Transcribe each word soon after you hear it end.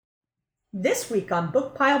This week on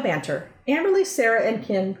Book Pile Banter, Amberly, Sarah, and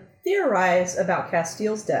Kim theorize about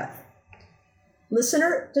Castile's death.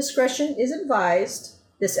 Listener discretion is advised.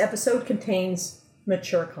 This episode contains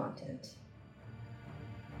mature content.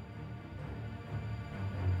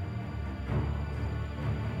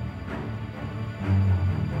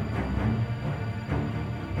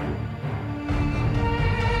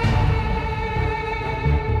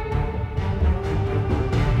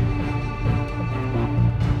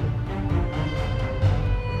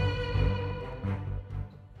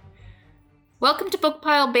 Welcome to Book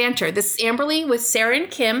Pile Banter. This is Amberly with Sarah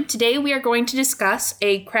and Kim. Today we are going to discuss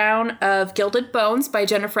A Crown of Gilded Bones by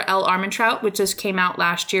Jennifer L. Armentrout, which just came out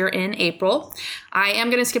last year in April. I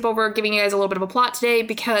am going to skip over giving you guys a little bit of a plot today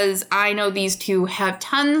because I know these two have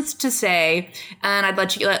tons to say, and I'd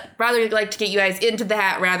rather like to get you guys into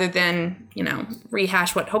that rather than,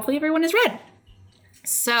 rehash what hopefully everyone has read.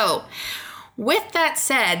 So, with that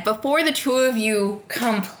said, before the two of you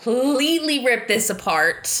completely rip this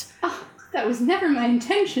apart... That was never my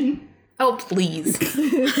intention. Oh, please.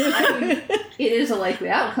 It is a likely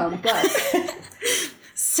outcome, but...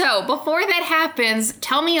 So, before that happens,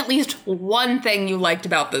 tell me at least one thing you liked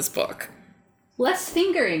about this book. Less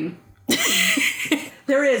fingering.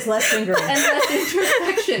 There is less fingering. And less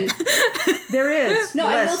introspection. There is. No,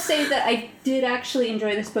 less. I will say that I did actually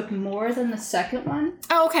enjoy this book more than the second one.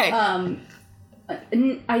 Oh, okay.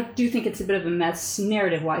 I do think it's a bit of a mess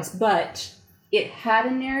narrative-wise, but... It had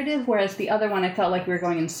a narrative, whereas the other one I felt like we were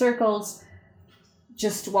going in circles,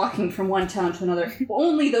 just walking from one town to another.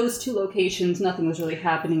 Only those two locations, nothing was really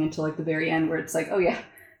happening until like the very end where it's like, oh yeah,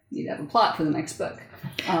 you have a plot for the next book.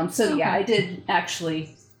 Yeah, I did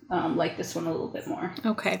actually like this one a little bit more.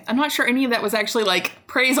 Okay. I'm not sure any of that was actually like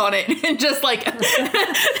praise on it and just like, I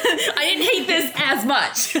didn't hate this as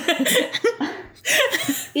much.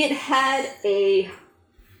 It had a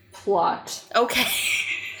plot. Okay.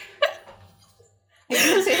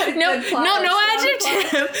 No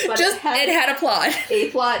adjective. Just it had a plot. A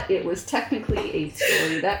plot. It was technically a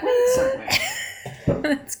story that went somewhere.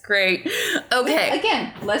 That's great. Okay.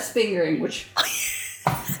 Again, less fingering, which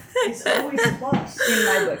It's always a plus. in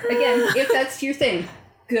my book. Again, if that's your thing,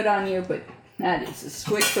 good on you, but that is a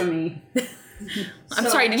squick for me. I'm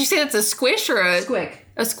sorry, did you say that's a squish or a... Squick.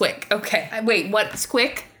 A squick. Okay. Wait, what?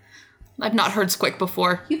 Squick? I've not heard squick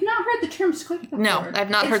before. You've not heard the term squick before? No, I've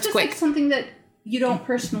not heard squick. It's just squick. like something that you don't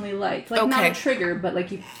personally like. Like, not a trigger, but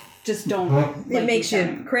like you just don't It makes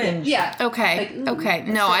you cringe. Yeah. Okay. Like, okay.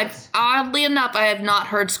 No, oddly enough, I have not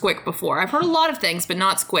heard squick before. I've heard a lot of things, but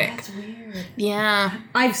not squick. That's weird. Yeah.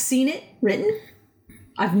 I've seen it written.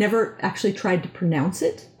 I've never actually tried to pronounce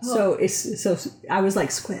it. So I was like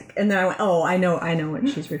squick. And then I went, oh, I know what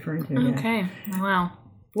she's referring to. Yeah. Okay. Wow.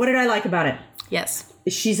 What did I like about it? Yes.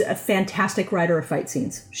 She's a fantastic writer of fight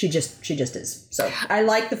scenes. She just is. So I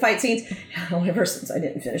like the fight scenes. However, since I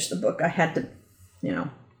didn't finish the book, I had to,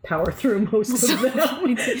 power through most of them.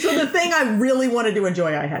 So the thing I really wanted to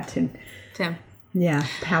enjoy, I had to, Tim. yeah,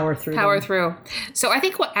 power through. Through. So I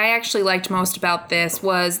think what I actually liked most about this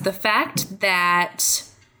was the fact that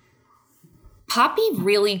Poppy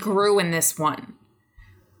really grew in this one.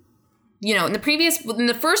 In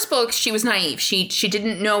the first book, she was naive. She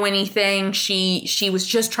didn't know anything. She was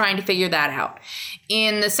just trying to figure that out.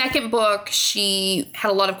 In the second book, she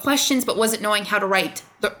had a lot of questions, but wasn't knowing how to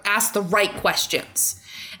ask the right questions.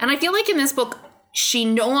 And I feel like in this book, she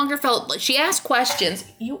no longer felt like she asked questions.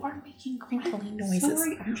 You are making crinkly noises.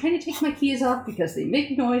 Sorry, I'm trying to take my keys off because they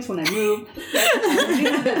make noise when I move. I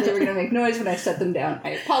knew that they were going to make noise when I set them down. I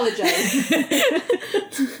apologize.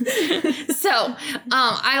 So,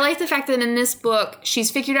 I like the fact that in this book,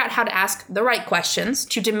 she's figured out how to ask the right questions,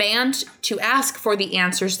 to demand, to ask for the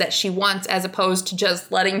answers that she wants, as opposed to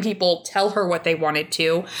just letting people tell her what they wanted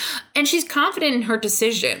to. And she's confident in her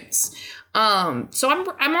decisions. So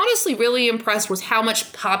I'm honestly really impressed with how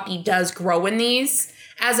much Poppy does grow in these,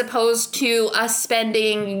 as opposed to us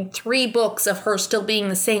spending 3 books of her still being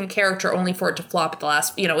the same character, only for it to flop at the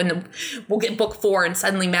last, we'll get book 4 and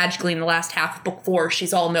suddenly magically in the last half of book 4,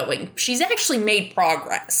 she's all knowing. She's actually made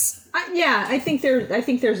progress. I think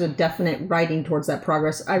there's a definite writing towards that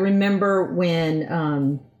progress. I remember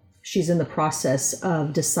when, she's in the process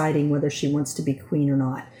of deciding whether she wants to be queen or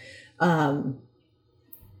not.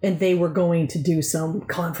 And they were going to do some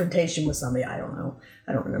confrontation with somebody. I don't know.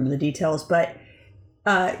 I don't remember the details. But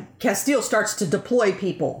Castile starts to deploy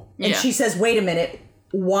people. And she says, wait a minute.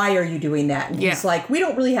 Why are you doing that? And he's like, we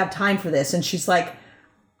don't really have time for this. And she's like,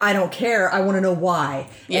 I don't care. I want to know why.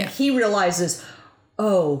 Yeah. And he realizes,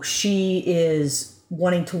 oh, she is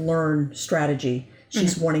wanting to learn strategy.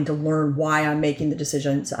 She's wanting to learn why I'm making the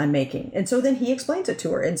decisions I'm making. And so then he explains it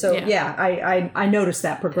to her. And so, I noticed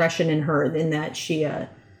that progression in her, in that she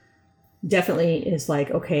definitely is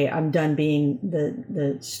like, okay, I'm done being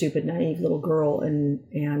the stupid, naive little girl, and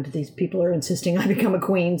these people are insisting I become a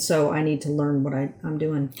queen, so I need to learn what I'm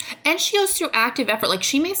doing. And she goes through active effort. Like,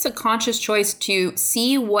 she makes a conscious choice to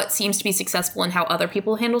see what seems to be successful in how other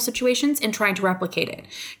people handle situations and trying to replicate it.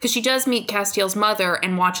 Because she does meet Castiel's mother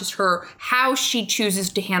and watches her, how she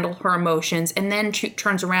chooses to handle her emotions, and then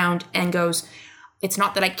turns around and goes, it's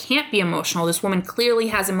not that I can't be emotional. This woman clearly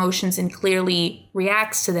has emotions and clearly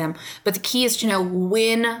reacts to them. But the key is to know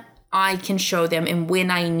when I can show them and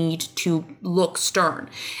when I need to look stern.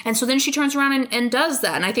 And so then she turns around and does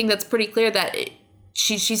that. And I think that's pretty clear that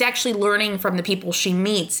she's actually learning from the people she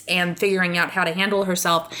meets and figuring out how to handle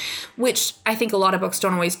herself, which I think a lot of books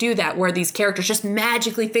don't always do that, where these characters just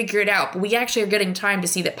magically figure it out. But we actually are getting time to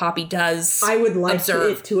see that Poppy does. I would like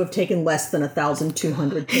it to have taken less than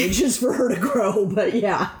 1,200 pages for her to grow, but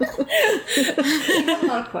yeah. A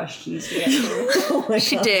lot of questions to get through. Oh my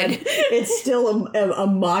She God. did. It's still a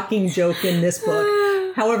mocking joke in this book.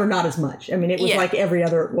 However, not as much. I mean, it was like every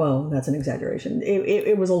other, well, that's an exaggeration.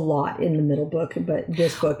 It was a lot in the middle book, but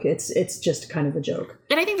this book, it's just kind of a joke.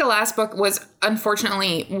 And I think the last book was,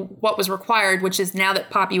 unfortunately, what was required, which is now that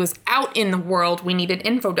Poppy was out in the world, we needed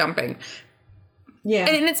info dumping. Yeah.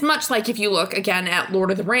 And it's much like if you look, again, at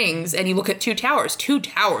Lord of the Rings, and you look at Two Towers. Two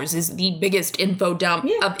Towers is the biggest info dump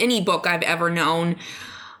of any book I've ever known.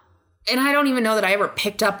 And I don't even know that I ever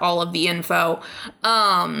picked up all of the info.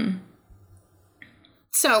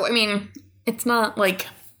 So, I mean, it's not, like,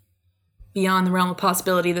 beyond the realm of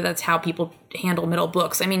possibility that that's how people handle middle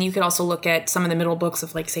books. I mean, you could also look at some of the middle books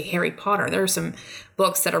of, like, say, Harry Potter. There are some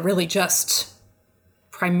books that are really just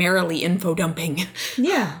primarily info dumping.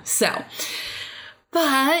 Yeah. So,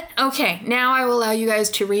 but, okay, now I will allow you guys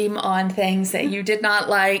to ream on things that you did not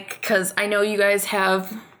like, because I know you guys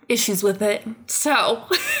have issues with it. So,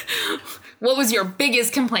 what was your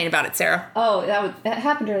biggest complaint about it, Sarah? Oh, that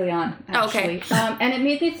happened early on, actually. Okay. And it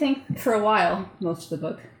made me think for a while, most of the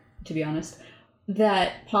book, to be honest,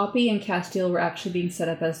 that Poppy and Castiel were actually being set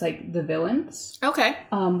up as, like, the villains. Okay.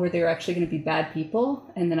 Where they were actually going to be bad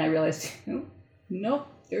people. And then I realized, nope,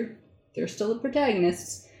 they're still the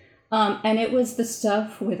protagonists. And it was the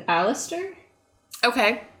stuff with Alistair.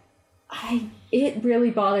 Okay. It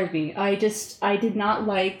really bothered me. I did not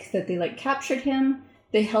like that they, like, captured him.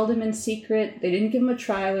 They held him in secret. They didn't give him a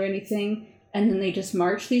trial or anything. And then they just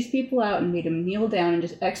marched these people out and made them kneel down and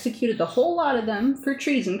just executed the whole lot of them for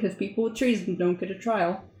treason, because people with treason don't get a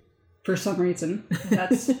trial for some reason.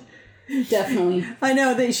 That's definitely. I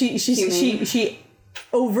know that she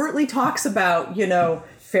overtly talks about,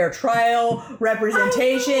 fair trial,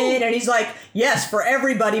 representation, and he's like, yes, for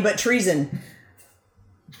everybody but treason.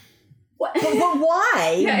 What? But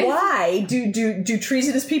why? Yeah, why do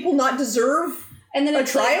treasonous people not deserve and then a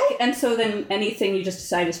trial? And so then anything you just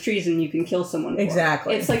decide is treason, you can kill someone for.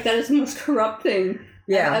 Exactly. It's like, that is the most corrupt thing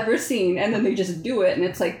I've ever seen. And then they just do it, and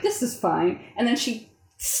it's like, this is fine. And then she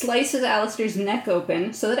slices Alistair's neck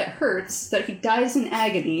open so that it hurts, so that he dies in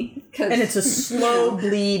agony. And it's a slow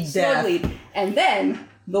bleed death. Slow bleed. And then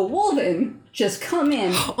the Wolven just come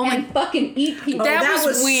in and fucking eat people. That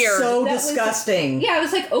was weird. So That was- disgusting. Yeah, I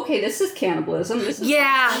was like, okay, this is cannibalism. This is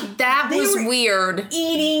That was weird.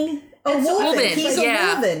 Eating a And so- Wolven. Wolven, He's a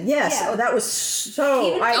yeah. Wolven. Yes. Yeah. Oh, that was so.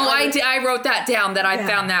 Even- I wrote that down, that I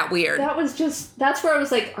found that weird. That was just, that's where I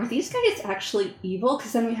was like, are these guys actually evil?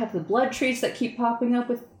 Because then we have the blood trees that keep popping up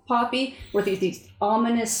with Poppy, with these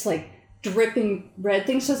ominous, like, dripping red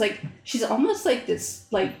things. So it's like, she's almost like this,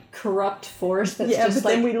 like, corrupt force that's Yeah, just but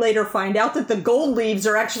like... then we later find out that the gold leaves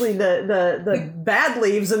are actually the bad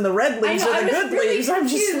leaves, and the red leaves I are the was good really leaves. I'm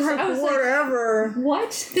just confused. like, I was like, whatever.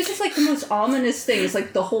 What? This is like the most ominous thing. It's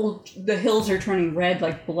like the hills are turning red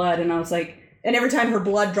like blood, and I was like... And every time her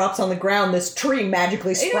blood drops on the ground, this tree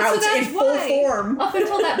magically Yeah, so sprouts that's in full why. form. Up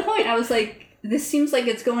until that point, I was like, this seems like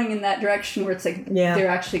it's going in that direction where it's like, they're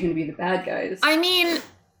actually going to be the bad guys. I mean,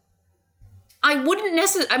 I wouldn't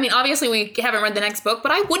necessarily... I mean, obviously we haven't read the next book,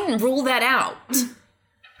 but I wouldn't rule that out.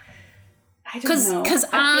 I don't know. Because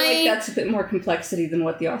I feel like that's a bit more complexity than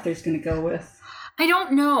what the author's going to go with. I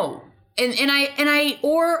don't know. And I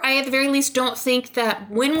at the very least don't think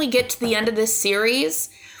that when we get to the end of this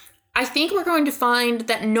series, I think we're going to find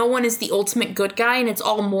that no one is the ultimate good guy and it's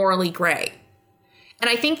all morally gray. And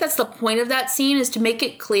I think that's the point of that scene, is to make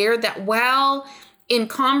it clear that while in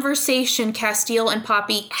conversation Castiel and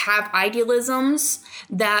Poppy have idealisms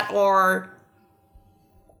that are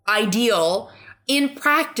ideal, in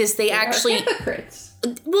practice they actually... are hypocrites.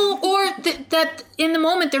 Well, or that in the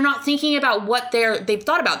moment they're not thinking about what they've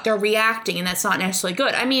thought about. They're reacting, and that's not necessarily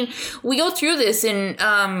good. I mean, we go through this in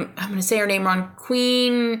I'm going to say her name wrong.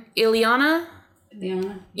 Queen Ileana.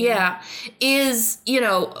 Yeah, is,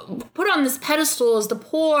 put on this pedestal as the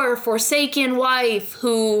poor, forsaken wife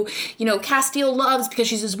who, Castile loves because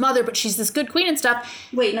she's his mother, but she's this good queen and stuff.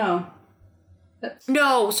 Wait, no.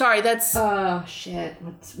 No, sorry, that's... Oh, shit.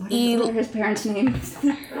 What are his parents' names?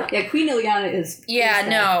 Yeah, Queen Ileana is... Yeah,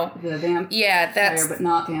 no. The vampire, yeah, that's... but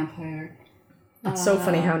not vampire. It's so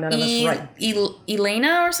funny how none of us right.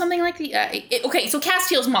 Elena or something like that. Okay, so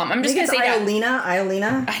Castiel's mom. I'm just going to say Iolina. I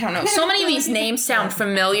don't know. So many of these names sound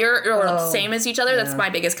familiar or the same as each other. That's my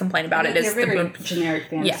biggest complaint about it. They're very generic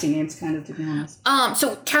fantasy names, kind of, to be honest.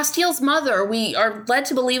 So Castiel's mother, we are led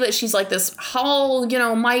to believe that she's like this whole,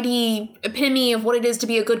 mighty epitome of what it is to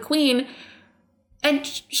be a good queen. And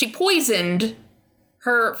she poisoned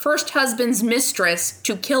her first husband's mistress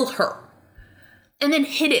to kill her. And then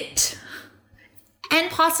hid it. And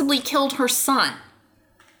possibly killed her son,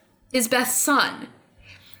 Isbeth's son.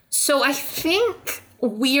 So I think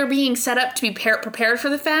we are being set up to be prepared for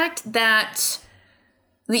the fact that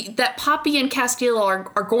that Poppy and Castile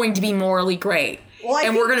are going to be morally gray. Well,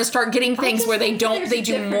 and we're going to start getting things where they do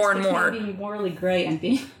more and more. Being morally gray and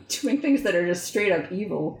doing things that are just straight up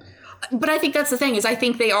evil. But I think that's the thing, is I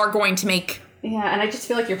think they are going to make... Yeah, and I just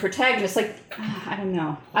feel like your protagonist, I don't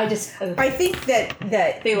know. I think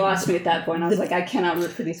that they lost me at that point. I was like, I cannot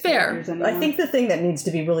root for these characters anymore. I think the thing that needs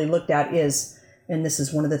to be really looked at is, and this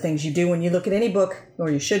is one of the things you do when you look at any book,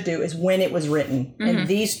 or you should do, is when it was written. Mm-hmm. And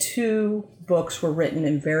these two books were written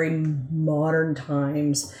in very modern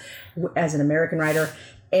times as an American writer.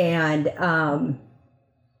 And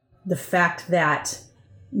the fact that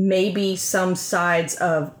maybe some sides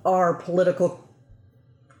of our political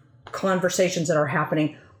conversations that are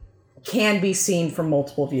happening can be seen from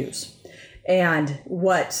multiple views, and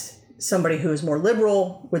what somebody who is more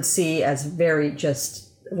liberal would see as very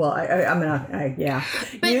just you understand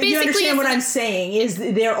what I'm saying is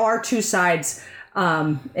there are two sides,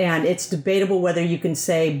 and it's debatable whether you can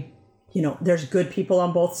say there's good people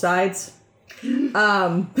on both sides.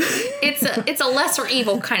 It's a lesser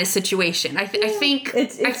evil kind of situation. I think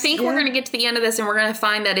we're going to get to the end of this and we're going to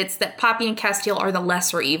find that Poppy and Castile are the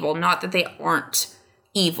lesser evil, not that they aren't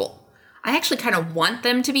evil. I actually kind of want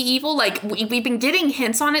them to be evil. Like, we've been getting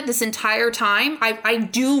hints on it this entire time. I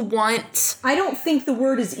do want... I don't think the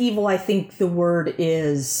word is evil. I think the word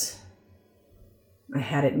is... I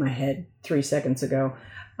had it in my head 3 seconds ago.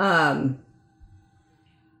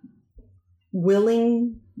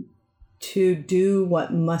 Willing to do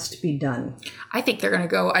what must be done. I think they're going to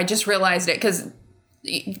go... I just realized it because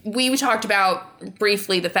we talked about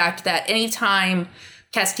briefly the fact that anytime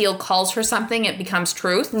Castile calls for something, it becomes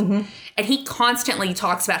truth. Mm-hmm. And he constantly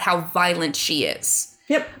talks about how violent she is.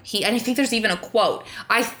 Yep. And I think there's even a quote.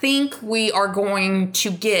 I think we are going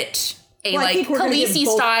to get a Khaleesi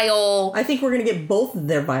style. I think we're going to get both of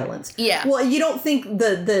their violence. Yeah. Well, you don't think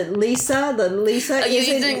the Lisa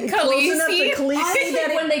isn't close enough to Khaleesi?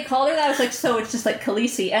 Honestly, when they called her that, I was like, so it's just like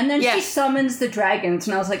Khaleesi. And then she summons the dragons,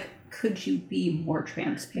 and I was like, could you be more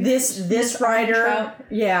transparent? This writer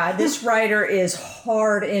is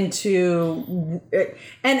hard into,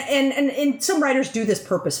 and some writers do this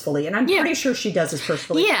purposefully, and I'm pretty sure she does this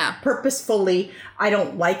purposefully. Yeah, purposefully. I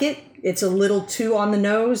don't like it. It's a little too on the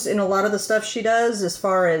nose in a lot of the stuff she does, as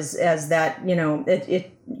far as that.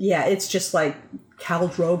 It's just like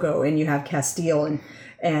Khal Drogo, and you have Castile,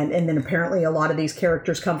 and then apparently a lot of these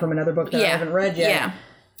characters come from another book that I haven't read yet. Yeah.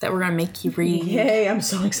 That we're going to make you read. Yay, I'm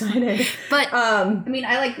so excited. But, I mean,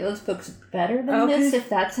 I like those books better than this, if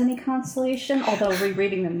that's any consolation. Although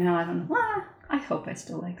rereading them now, I hope I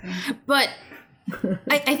still like them. But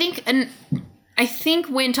I think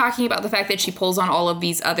when talking about the fact that she pulls on all of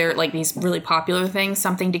these other, these really popular things,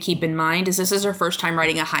 something to keep in mind is this is her first time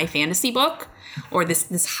writing a high fantasy book, or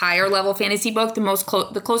this higher level fantasy book.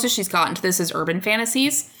 The closest she's gotten to this is urban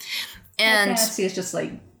fantasies. And high fantasy is just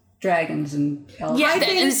like dragons and elves. High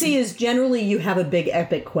fantasy is generally you have a big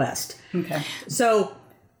epic quest. Okay. So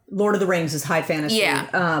Lord of the Rings is high fantasy.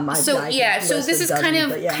 Yeah. So this is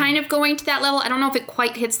kind of going to that level. I don't know if it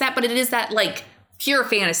quite hits that, but it is that pure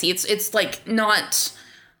fantasy. It's not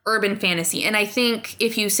urban fantasy. And I think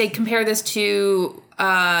if you compare this to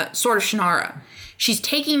Sword of Shannara, she's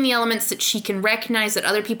taking the elements that she can recognize that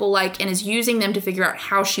other people like and is using them to figure out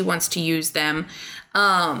how she wants to use them.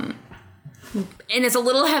 And it's a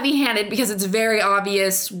little heavy-handed because it's very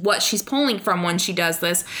obvious what she's pulling from when she does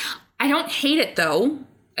this. I don't hate it, though.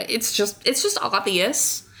 It's just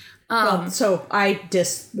obvious. So I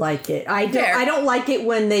dislike it. I Fair. don't like it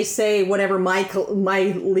when they say whatever my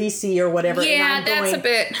Lisi or whatever. Yeah, and I'm that's a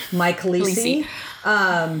bit my Khaleesi.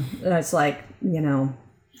 It's like,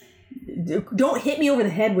 don't hit me over the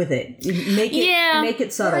head with it. Make it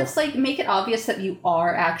Or subtle. it's like, make it obvious that you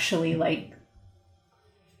are actually like,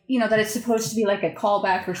 that it's supposed to be like a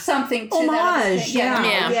callback or something to that. Homage.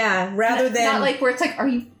 Yeah. Rather than not like where it's like, are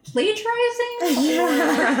you plagiarizing?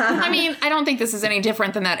 I mean, I don't think this is any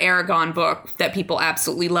different than that Aragon book that people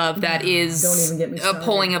absolutely love. That is Don't even get me a started.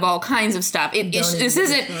 pulling of all kinds of stuff. This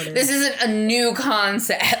isn't a new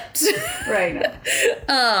concept. Right.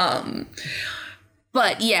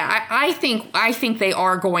 But yeah, I think they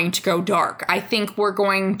are going to go dark. I think we're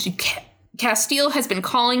going to. Castile has been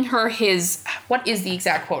calling her his. What is the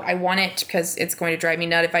exact quote? I want it because it's going to drive me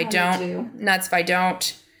nuts if I don't. Nuts if I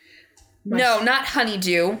don't. No, not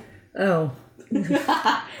honeydew. Oh. You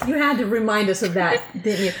had to remind us of that,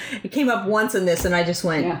 didn't you? It came up once in this, and I just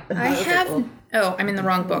went. Yeah. I have. Oh, I'm in the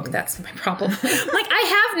wrong book. That's my problem.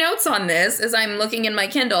 I have notes on this as I'm looking in my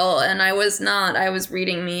Kindle, and I was not. I was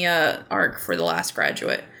reading the arc for The Last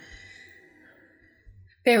Graduate.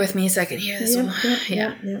 Bear with me a second here.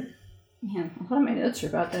 Yeah. Man, a lot of my notes are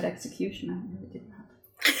about that execution. I really didn't have.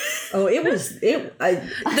 Oh, it was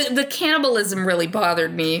The cannibalism really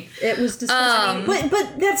bothered me. It was disgusting.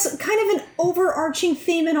 But that's kind of an overarching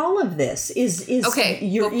theme in all of this. Is Okay,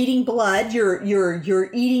 you're eating blood, you're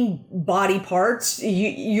eating body parts,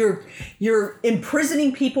 you're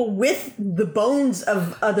imprisoning people with the bones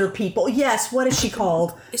of other people. Yes, what is she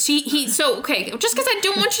called? So okay, just because I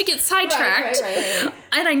don't want you to get sidetracked, Right.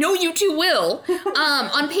 and I know you two will.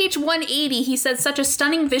 On page 180, he says such a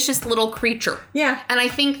stunning, vicious little creature. Yeah. And I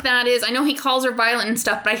think that is, I know he calls her violent and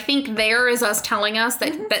stuff, but I think there is us telling us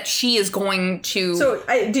that she is going to. So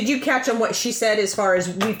did you catch on what she said as far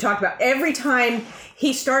as we've talked about? Every time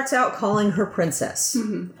he starts out calling her princess,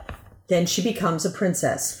 then she becomes a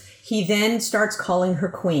princess. He then starts calling her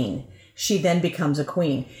queen. She then becomes a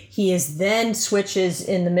queen. He is then switches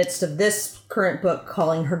in the midst of this current book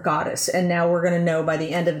calling her goddess. And now we're going to know by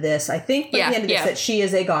the end of this, I think by the end of this, that she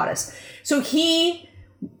is a goddess. So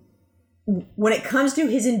when it comes to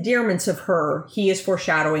his endearments of her, he is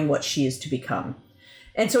foreshadowing what she is to become.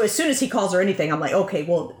 And so as soon as he calls her anything, I'm like, okay,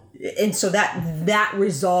 well, and so that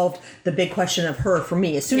resolved the big question of her for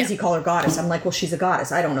me. As soon as he called her goddess, I'm like, well, she's a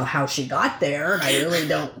goddess. I don't know how she got there, and I really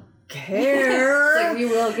don't care. It's like, we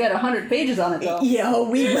will get 100 pages on it, though. Yeah,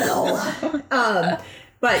 we will.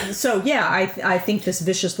 But so, yeah, I think this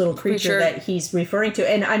vicious little creature that he's referring to,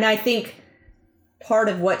 and I think part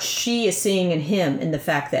of what she is seeing in him, in the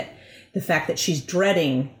fact that she's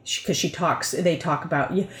dreading, because they talk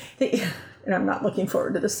about, and I'm not looking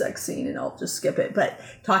forward to the sex scene, and I'll just skip it, but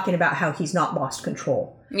talking about how he's not lost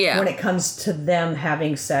control. Yeah. When it comes to them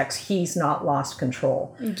having sex, he's not lost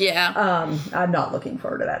control. Yeah. I'm not looking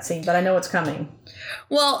forward to that scene, but I know it's coming.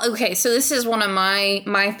 Well, okay, so this is one of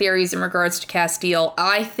my theories in regards to Castile.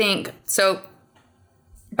 I think, so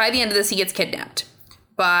by the end of this, he gets kidnapped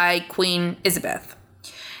by Queen Elizabeth.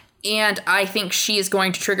 And I think she is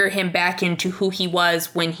going to trigger him back into who he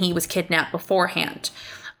was when he was kidnapped beforehand.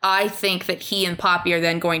 I think that he and Poppy are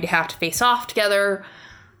then going to have to face off together,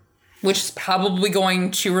 which is probably going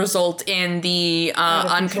to result in the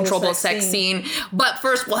uncontrollable sex scene. But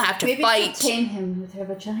first we'll have to fight. Maybe she'll tame him with her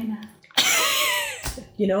vagina.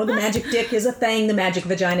 The magic dick is a thing. The magic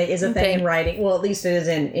vagina is a thing in writing. Well, at least it is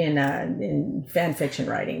in fan fiction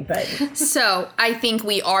writing. But so I think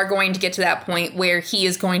we are going to get to that point where he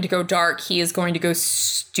is going to go dark. He is going to go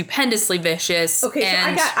stupendously vicious. Okay,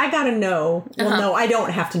 so I gotta know. Well, no, I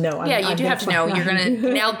don't have to know. You do have to know. You're gonna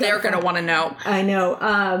now. They're gonna want to know. I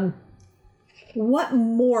know. What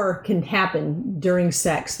more can happen during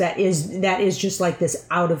sex that is just like this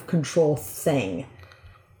out of control thing?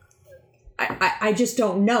 I just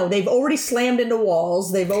don't know. They've already slammed into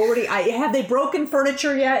walls. Have they broken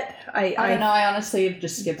furniture yet? I don't know. I honestly have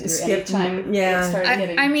just skipped through any time. Yeah. It started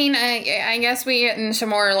hitting. I mean, I guess we get into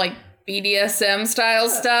more like BDSM style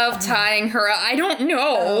stuff, tying her up. I don't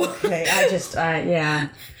know. Okay. I just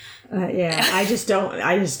don't.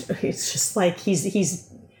 It's just like he's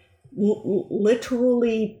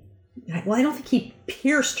literally. Well, I don't think he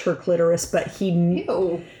pierced her clitoris, but he.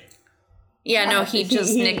 Ew. Yeah, no, he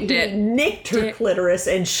just nicked it. Nicked her clitoris,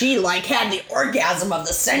 and she had the orgasm of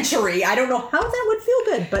the century. I don't know how that would feel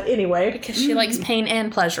good, but anyway. Because she likes pain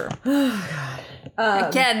and pleasure. Oh, God.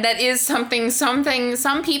 Again, that is something, some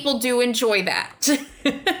people do enjoy that.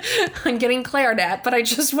 I'm getting glared at, but I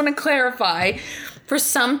just want to clarify. For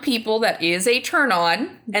some people, that is a turn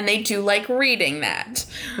on, and they do like reading that.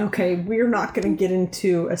 Okay, we're not going to get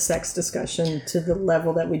into a sex discussion to the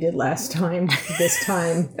level that we did last time, this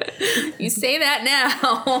time. You say that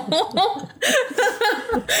now.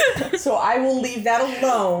 So I will leave that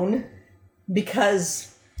alone,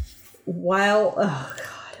 because while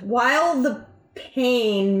the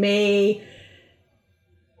pain may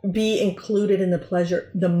be included in the pleasure,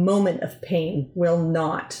 the moment of pain will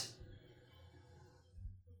not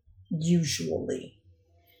usually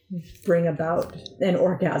bring about an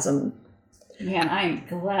orgasm. Man, I'm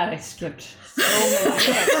glad I skipped so many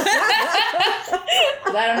steps.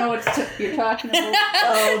 I don't know what you're talking about.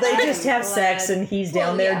 Oh, they just have sex, and he's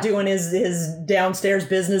down there doing his downstairs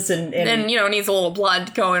business, and needs a little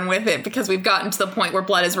blood going with it, because we've gotten to the point where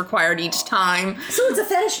blood is required each time. So it's a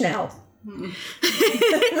fetish now.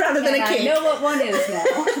 Rather than a kink. I know what one is now.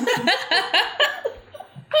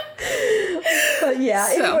 But yeah,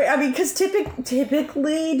 anyway, I mean, because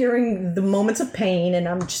typically during the moments of pain, and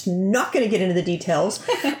I'm just not going to get into the details,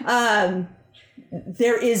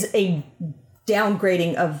 there is a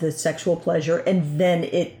downgrading of the sexual pleasure, and then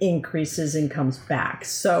it increases and comes back.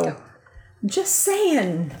 So, just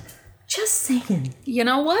saying. You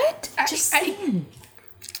know what? Just saying.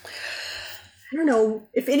 I don't know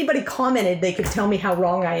if anybody commented, they could tell me how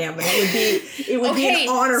wrong I am, and it would be an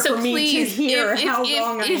honor for me to hear how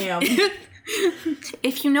wrong I am.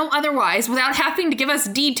 If you know otherwise, without having to give us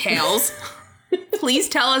details, please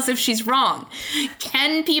tell us if she's wrong.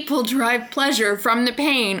 Can people derive pleasure from the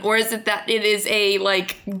pain, or is it that it is a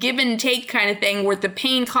like give and take kind of thing where the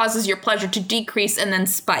pain causes your pleasure to decrease and then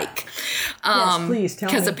spike? Yes, please tell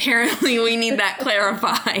me. Because apparently we need that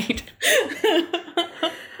clarified.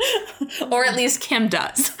 Or at least Kim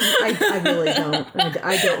does. I really don't.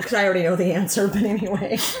 I don't, because I already know the answer, but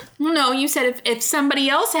anyway. No, you said if somebody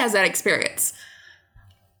else has that experience,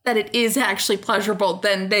 that it is actually pleasurable,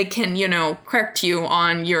 then they can, correct you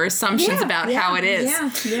on your assumptions about how it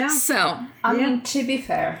is. Yeah. So. I mean, to be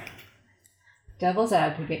fair, devil's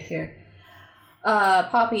advocate here.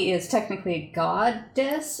 Poppy is technically a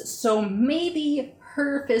goddess, so maybe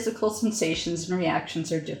her physical sensations and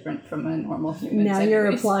reactions are different from a normal human. Now you're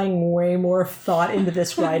applying way more thought into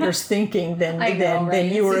this writer's thinking than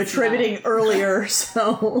you were attributing earlier,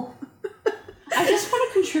 so... I just want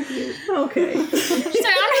to contribute. Okay. I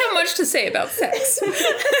don't have much to say about sex.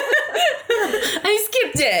 I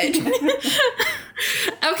skipped it.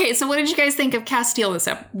 Okay, so what did you guys think of Castile this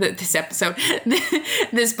episode?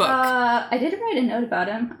 This book? I didn't write a note about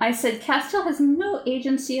him. I said Castile has no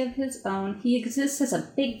agency of his own. He exists as a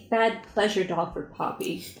big bad pleasure dog for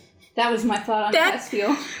Poppy. That was my thought on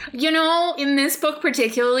Castile. In this book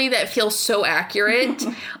particularly, that feels so accurate.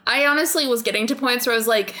 I honestly was getting to points where I was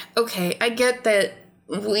like, okay, I get that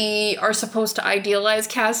we are supposed to idealize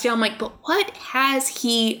Castile. I'm like, but what has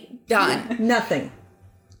he done? Nothing.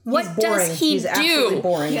 What does he He's absolutely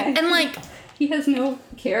boring. Yeah. And he has no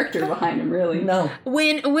character behind him, really. No.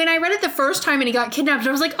 When I read it the first time and he got kidnapped,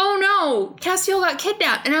 I was like, oh no, Castile got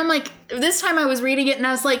kidnapped. And I'm like, this time I was reading it and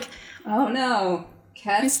I was like, oh no,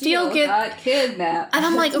 Castile got kidnapped. And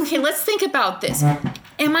I'm like, okay, let's think about this.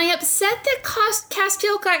 Am I upset that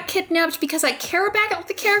Castile got kidnapped because I care about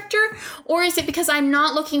the character? Or is it because I'm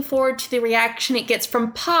not looking forward to the reaction it gets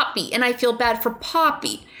from Poppy and I feel bad for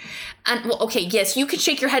Poppy? And well, okay, yes, you could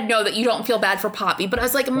shake your head no that you don't feel bad for Poppy, but I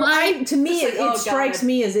was like, to me, it strikes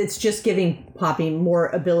me as it's just giving Poppy more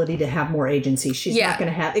ability to have more agency. She's not going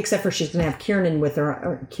to have, except for she's going to have Kieran with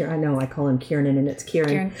her. I know I call him Kieran and it's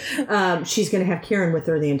Kieran. She's going to have Kieran with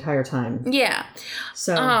her the entire time. Yeah.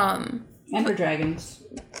 So. And her dragons.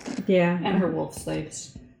 Yeah. And her wolf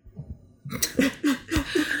slaves.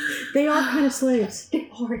 They are kind of slaves.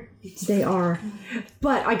 They are.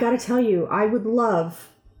 But I got to tell you, I would love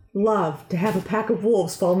to have a pack of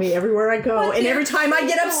wolves follow me everywhere I go, and every time I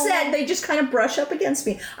get upset, they just kind of brush up against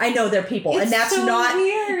me. I know they're people, and that's so not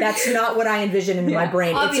weird. That's not what I envision in my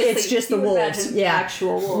brain. It's just the wolves,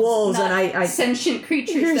 actual wolves, and I sentient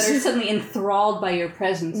creatures that are suddenly enthralled by your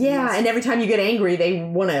presence. Yeah, and every time you get angry, they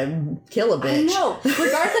want to kill a bitch. I know,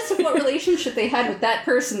 regardless of what relationship they had with that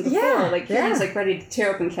person before. Kieran's ready to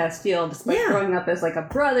tear open Castile, despite growing up as a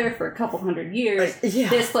brother for a couple hundred years.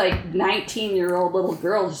 This 19-year-old little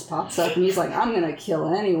girl just pops up and he's like, I'm gonna kill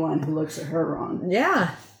anyone who looks at her wrong.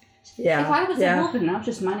 Yeah. If I was a wolf and not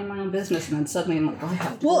just minding my own business, and then suddenly I'm like, oh, I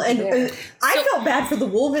have to I felt bad for the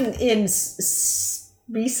wolf in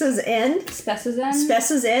Spessa's End. Spessa's End?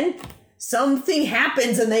 Spessa's End. something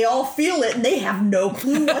happens and they all feel it and they have no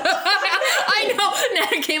clue what I know.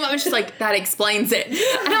 Netta came up and she's like, that explains it.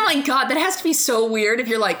 And I'm like, God, that has to be so weird if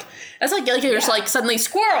you're like, that's like you're just like suddenly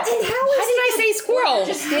squirrel. And Why did I say squirrel?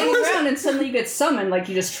 Just standing around and suddenly you get summoned, like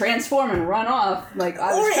you just transform and run off. Like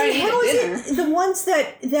I was trying to eat dinner. Is it the ones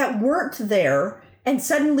that weren't there and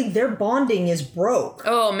suddenly their bonding is broke?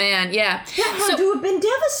 Oh man, yeah. That had to have been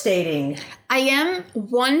devastating. I am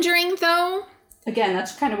wondering though. Again,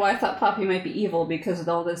 that's kind of why I thought Poppy might be evil, because of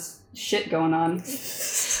all this shit going on.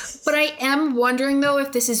 But I am wondering though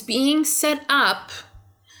if this is being set up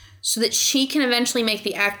so that she can eventually make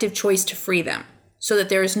the active choice to free them. So that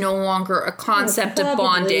there is no longer a concept of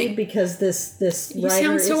bonding. Because this You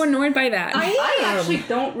sound so annoyed by that. I actually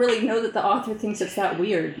don't really know that the author thinks it's that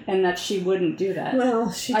weird and that she wouldn't do that.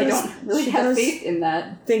 Well, I don't really have faith in that.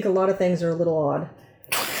 I think a lot of things are a little odd.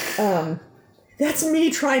 That's me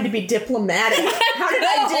trying to be diplomatic. How did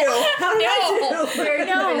I do? How did I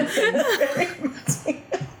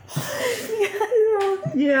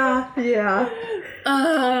do? Yeah.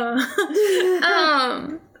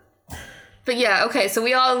 But yeah, okay, so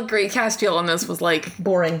we all agree Castiel on this was like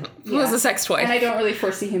Boring. was a sex toy. And I don't really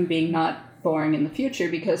foresee him being not boring in the future,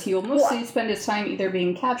 because he will mostly spend his time either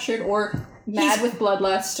being captured or mad with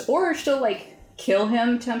bloodlust, or she'll like kill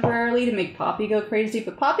him temporarily to make Poppy go crazy.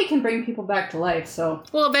 But Poppy can bring people back to life, so...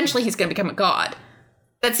 Well, eventually he's going to become a god.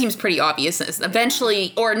 That seems pretty obvious.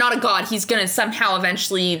 Eventually, or not a god, he's going to somehow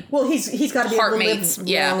eventually... Well, he's got to be able to Heartmates, live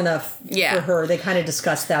yeah. long enough for her. They kind of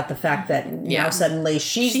discussed that, the fact that now suddenly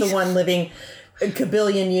she's the one living a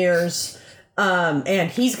kabillion years, and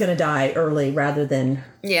he's going to die early rather than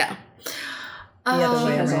the other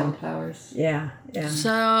way has all around. the powers. Yeah.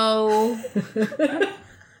 So...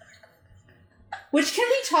 Which, can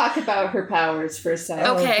we talk about her powers for a second?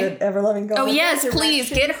 Okay. Good ever-loving God. Oh, yes, please,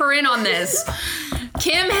 get her in on this.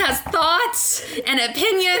 Kim has thoughts and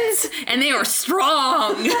opinions, and they are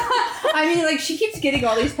strong. I mean, like, she keeps getting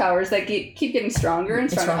all these powers that keep getting stronger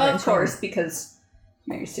and stronger. Of course, because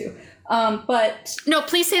Mary Sue. But... No,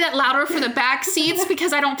 please say that louder for the back seats,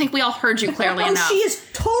 because I don't think we all heard you clearly enough. She is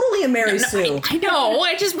totally a Mary Sue. I know.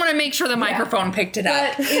 I just want to make sure the microphone picked it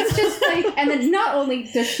up. But it's just like... And then not only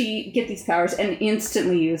does she get these powers and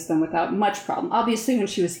instantly use them without much problem. Obviously, when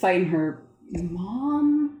she was fighting her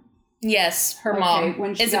mom... Yes, her mom,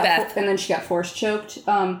 when she Isabeth. and then she got force choked.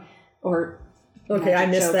 Okay, I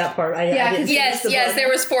missed that part. I didn't Yes, there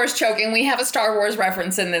was force choking. We have a Star Wars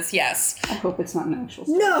reference in this, yes. I hope it's not an actual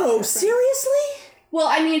Star Wars No, reference. seriously? Well,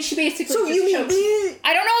 I mean, she basically So just you mean choked.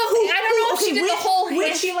 I don't know if she did the whole hit.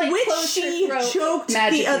 which she, like, closed her she throat choked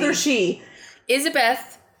magically. the other she?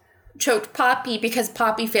 Isabeth choked Poppy because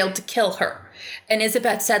Poppy failed to kill her. And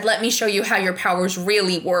Isabeth said, let me show you how your powers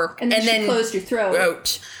really work. And then she closed her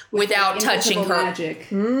throat. Without touching her. Magic.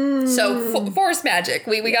 So, force magic.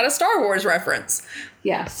 We got a Star Wars reference.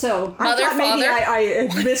 Yeah, so... Mother, I thought maybe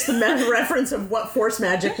father. I missed the reference of what force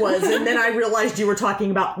magic was, and then I realized you were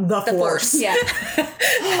talking about the force. Yeah.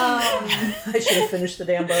 I should have finished the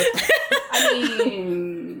damn book. I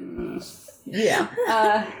mean... Yeah.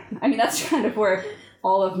 I mean, that's kind of where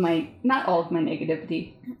all of my... Not all of my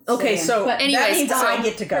negativity... Okay, so but anyways, that means so- I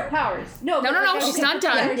get to go. powers. No, She's not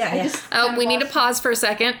done. Yeah. We need to pause for a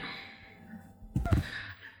second.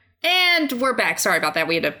 And we're back. Sorry about that.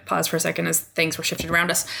 We had to pause for a second as things were shifted around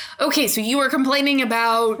us. Okay, so you were complaining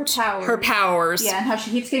about her powers. Yeah, and how she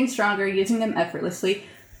keeps getting stronger, using them effortlessly.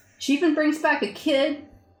 She even brings back a kid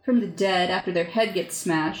from the dead after their head gets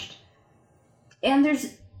smashed. And part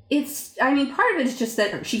of it is just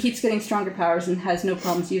that she keeps getting stronger powers and has no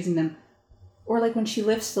problems using them. Or like when she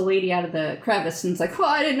lifts the lady out of the crevice and it's like, well,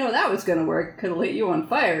 I didn't know that was going to work. Could have lit you on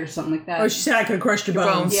fire or something like that. Oh, she said I could have crushed your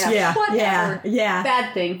bones. Yeah. Whatever. Yeah.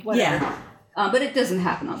 Bad thing. Whatever. Yeah. But it doesn't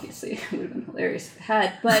happen, obviously. It would have been hilarious if it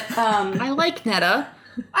had. But, I like Netta.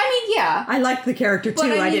 I mean, yeah. I liked the character, too.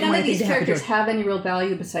 But I didn't none want of anything these to happen to characters her. have any real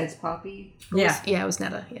value besides Poppy. Yeah. Yeah, it was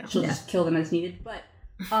Netta. Yeah. She'll just kill them as needed. But,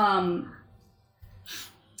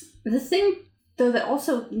 the thing, though, that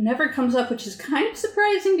also never comes up, which is kind of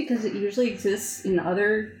surprising because it usually exists in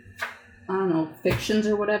other, I don't know, fictions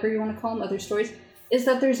or whatever you want to call them, other stories, is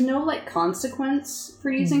that there's no, like, consequence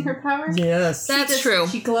for using her powers. Yes. That's true.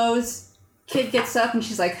 She glows, kid gets up, and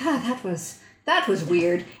she's like, that was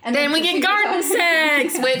weird. And Then we get garden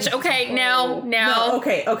sex, which, okay, now. No,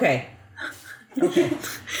 okay.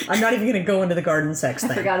 I'm not even going to go into the garden sex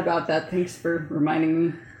thing. I forgot about that. Thanks for reminding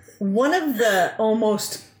me. One of the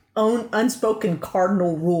almost unspoken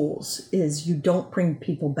cardinal rules is you don't bring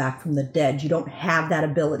people back from the dead. You don't have that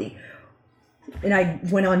ability. And I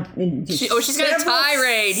went on... She's got a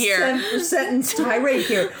tirade here. Sentence tirade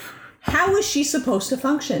here. how is she supposed to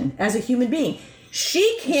function as a human being?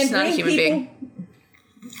 She can She's not a bring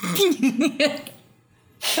human people.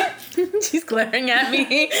 She's glaring at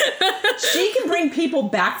me. She can bring people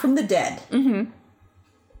back from the dead. Mm-hmm.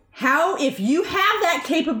 How, if you have that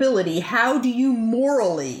capability, how do you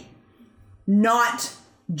morally not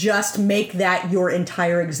just make that your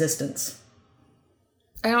entire existence?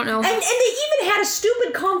 I don't know. And they even had a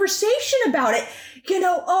stupid conversation about it.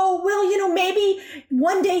 Maybe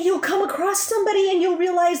one day you'll come across somebody and you'll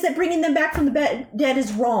realize that bringing them back from the dead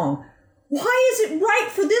is wrong. Why is it right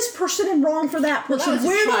for this person and wrong for that person? Well, that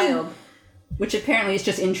was a child, which apparently is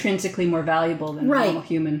just intrinsically more valuable than a normal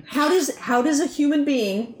human. How does a human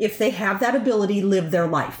being, if they have that ability, live their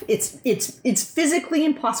life? It's physically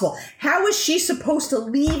impossible. How is she supposed to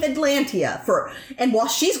leave Atlantia and while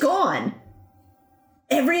she's gone,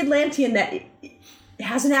 every Atlantean that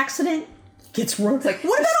has an accident gets run. Like,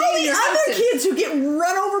 what about all the other kids who get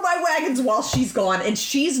run over by wagons while she's gone and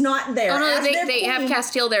she's not there? Oh no, they have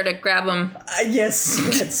Castile there to grab them. Yes,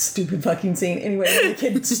 that stupid fucking scene. Anyway, the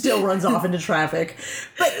kid still runs off into traffic.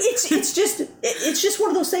 But it's just one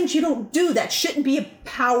of those things you don't do. That shouldn't be a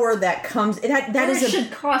power that comes. It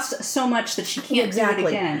should cost so much that she can't do it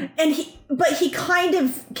again. And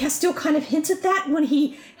Castile kind of hints at that when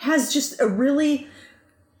he has just a really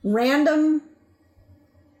random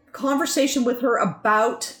conversation with her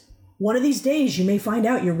about one of these days you may find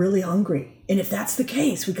out you're really hungry, and if that's the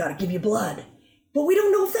case we got to give you blood, but we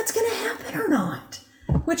don't know if that's going to happen or not,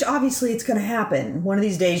 which obviously it's going to happen. One of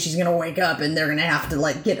these days she's going to wake up and they're going to have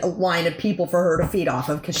to get a line of people for her to feed off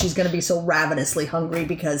of because she's going to be so ravenously hungry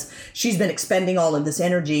because she's been expending all of this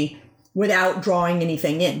energy without drawing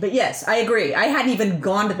anything in. But yes, I agree. I hadn't even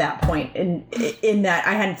gone to that point in that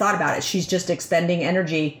I hadn't thought about it. She's just expending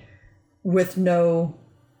energy with no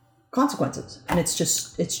consequences, and it's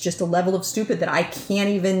just a level of stupid that I can't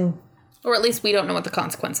even, or at least we don't know what the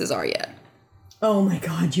consequences are yet. Oh my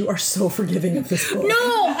god, you are so forgiving of this book.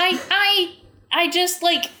 No, I just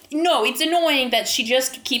no, it's annoying that she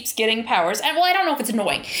just keeps getting powers. And well, I don't know if it's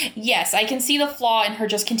annoying. Yes, I can see the flaw in her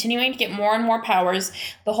just continuing to get more and more powers.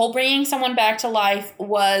 The whole bringing someone back to life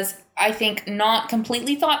was, I think, not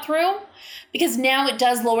completely thought through. Because now it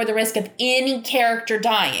does lower the risk of any character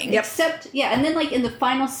dying. Yep. Except, and then in the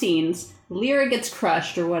final scenes, Lyra gets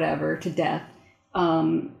crushed or whatever to death.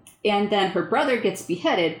 And then her brother gets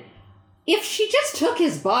beheaded. If she just took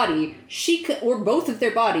his body, she could, or both of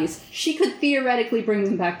their bodies, she could theoretically bring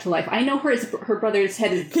them back to life. I know her brother's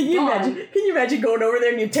head is Can you imagine going over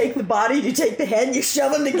there and you take the body, you take the head, you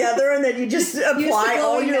shove them together, and then you just apply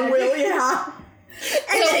all your will you have?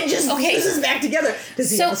 And then it just fuses back together.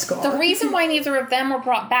 Does he have a scar? The reason why neither of them were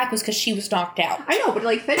brought back was because she was knocked out. I know, but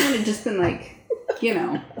Fenton had just been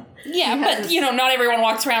Yeah, but not everyone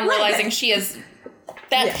walks around realizing she is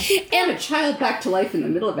that. Yeah. She brought a child back to life in the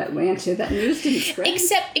middle of Atlanta. That news didn't spread.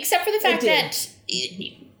 Except for the fact that,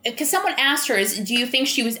 because someone asked her, do you think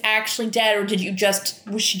she was actually dead, or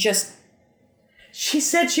was she just? She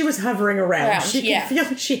said she was hovering around. She could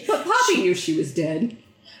feel But Poppy knew she was dead.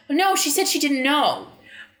 No, she said she didn't know.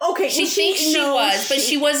 Okay, she thinks she was, but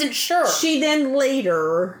she wasn't sure. She then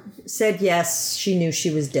later said yes, she knew she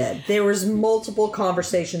was dead. There was multiple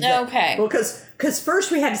conversations. Okay. Because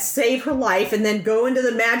first we had to save her life and then go into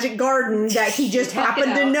the magic garden that he just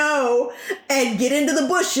happened to know and get into the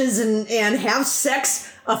bushes and have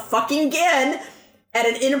sex again at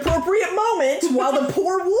an inappropriate moment while the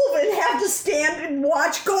poor Wolven have to stand and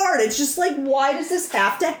watch guard. It's just why does this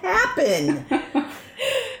have to happen?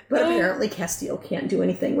 But apparently Castile can't do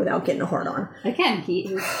anything without getting a hard on. Again, he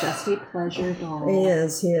is just a pleasure doll. He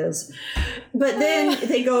is. But then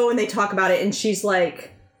they go and they talk about it, and he's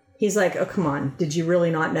like, oh, come on, did you really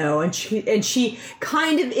not know? And she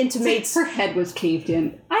kind of intimates... Her head was caved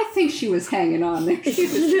in. I think she was hanging on there. She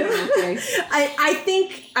was doing okay. I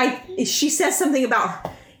think she says something about...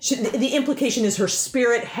 the implication is her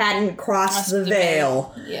spirit hadn't crossed the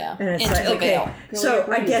veil. Yeah. And it's into the veil.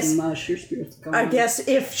 So I guess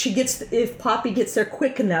if Poppy gets there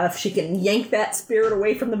quick enough, she can yank that spirit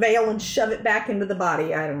away from the veil and shove it back into the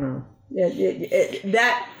body. I don't know.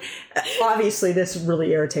 That obviously this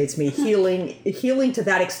really irritates me. Healing to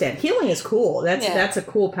that extent. Healing is cool. That's a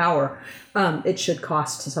cool power. It should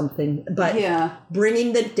cost something, but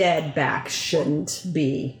bringing the dead back shouldn't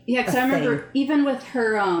be. Yeah, because I remember even with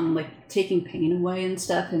her taking pain away and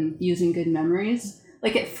stuff and using good memories.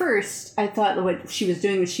 At first, I thought what she was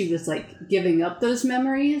doing was she was giving up those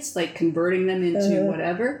memories, converting them into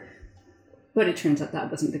whatever. But it turns out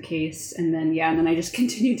that wasn't the case. And then I just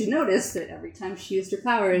continued to notice that every time she used her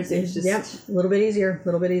powers, it was just... a little bit easier.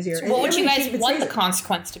 So what would you guys want the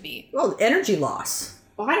consequence to be? Well, energy loss.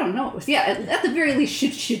 Oh, I don't know. Yeah, at the very least,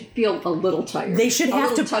 she should feel a little tired. They should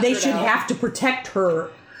have to. They should have to protect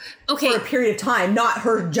her for a period of time, not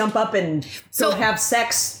her jump up and go have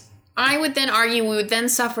sex. I would then argue we would then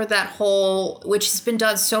suffer that whole, which has been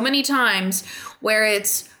done so many times, where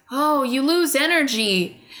it's, oh, you lose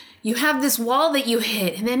energy. You have this wall that you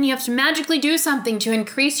hit, and then you have to magically do something to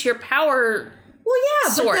increase your power. Well,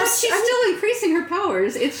 yeah, but she's still increasing her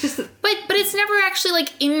powers. It's just but it's never actually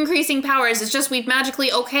like increasing powers. It's just we've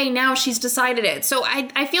magically, okay, now she's decided it. So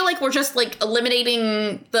I feel like we're just like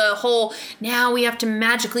eliminating the whole, now we have to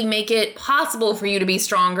magically make it possible for you to be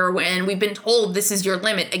stronger when we've been told this is your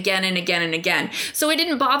limit again and again and again. So it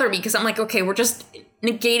didn't bother me because I'm like, okay, we're just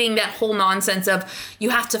negating that whole nonsense of you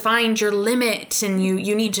have to find your limit and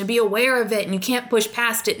you need to be aware of it and you can't push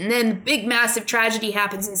past it, and then big massive tragedy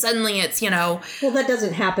happens and suddenly it's, well, that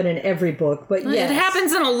doesn't happen in every book, but yes. It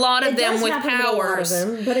happens in a lot of them with powers.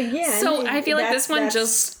 But again, so I feel like this one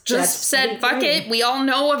just said fuck it, we all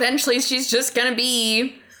know eventually she's just gonna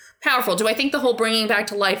be powerful. Do I think the whole bringing back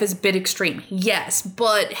to life is a bit extreme? Yes,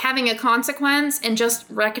 but having a consequence and just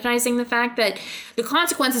recognizing the fact that the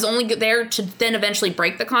consequence is only there to then eventually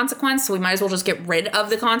break the consequence, so we might as well just get rid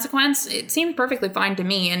of the consequence, it seemed perfectly fine to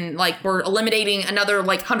me. And like we're eliminating another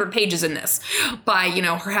like 100 pages in this by,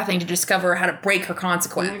 her having to discover how to break her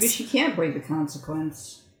consequence. Maybe she can't break the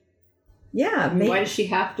consequence. Yeah, maybe. Why does she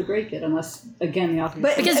have to break it? Unless, again, the author...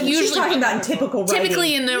 But because usually she's talking about in typical writing.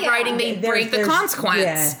 Typically in the writing, they break the consequence.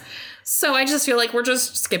 Yeah. So I just feel like we're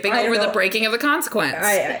just skipping over the breaking of the consequence.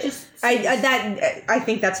 I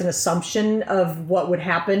think that's an assumption of what would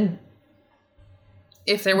happen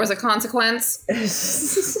if there was a consequence.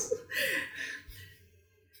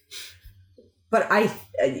 But I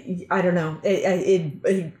don't know.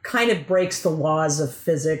 It kind of breaks the laws of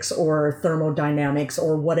physics or thermodynamics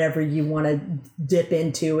or whatever you want to dip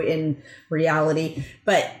into in reality.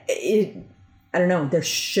 But I don't know. There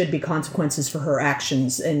should be consequences for her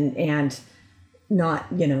actions and not,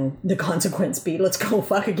 the consequence be let's go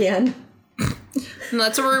fuck again.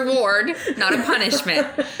 That's a reward, not a punishment.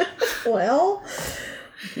 Well,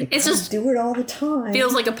 it's just do it all the time.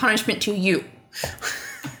 Feels like a punishment to you.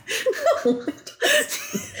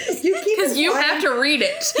 Because you have to read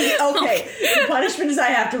it. Okay. The punishment is I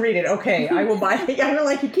have to read it. Okay. I will buy it. I don't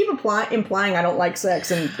like you keep implying I don't like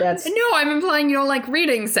sex, and that's... No, I'm implying you don't like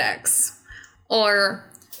reading sex. Or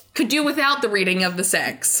could do without the reading of the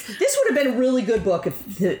sex. This would have been a really good book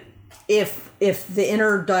if the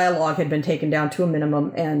inner dialogue had been taken down to a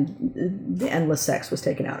minimum and the endless sex was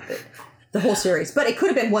taken out of it. The whole series. But it could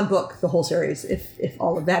have been one book, the whole series, if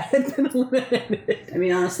all of that had been eliminated. I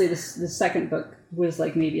mean, honestly, the second book was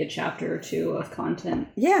like maybe a chapter or two of content.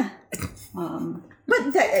 Yeah.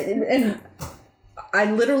 But and I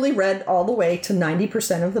literally read all the way to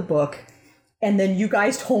 90% of the book, and then you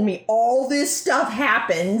guys told me all this stuff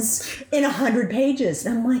happens in 100 pages.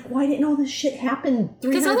 And I'm like, why didn't all this shit happen 300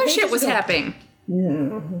 pages because other shit was happening.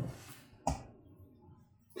 Mm-hmm.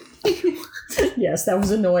 Yes, that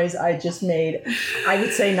was a noise I just made. I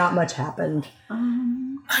would say not much happened.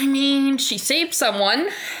 I mean, she saved someone.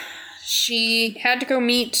 She had to go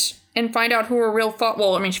meet and find out who her real father...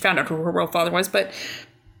 Well, I mean, she found out who her real father was, but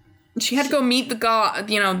she had to go meet the god,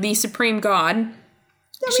 the supreme god.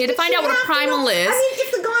 She had to find out what a primal is. I mean,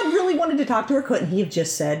 if the god really wanted to talk to her, couldn't he have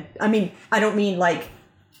just said... I mean, I don't mean like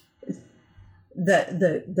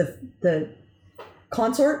the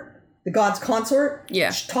consort... The god's consort? Yeah.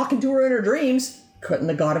 Talking to her in her dreams. Couldn't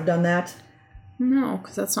the god have done that? No,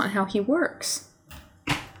 because that's not how he works.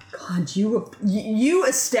 God, you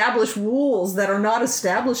establish rules that are not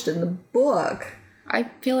established in the book. I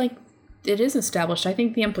feel like it is established. I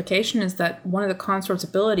think the implication is that one of the consort's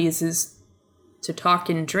abilities is to talk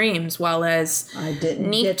in dreams, while as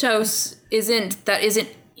Nyktos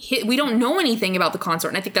isn't... We don't know anything about the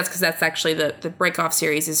consort, and I think that's because that's actually the Breakoff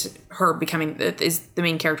series is her becoming is the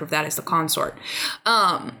main character of that is the consort.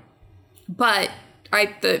 But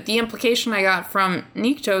the implication I got from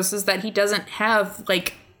Nyktos is that he doesn't have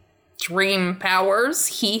like dream powers.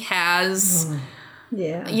 He has,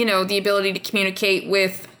 the ability to communicate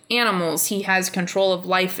with animals. He has control of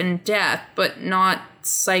life and death, but not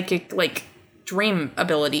psychic like dream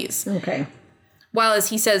abilities. Okay. While as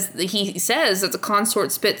he says that the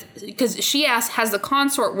consort spits, because she asks, has the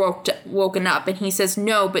consort woken up? And he says,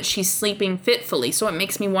 no, but she's sleeping fitfully. So it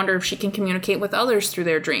makes me wonder if she can communicate with others through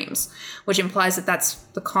their dreams, which implies that that's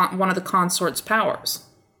one of the consort's powers.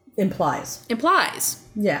 Implies.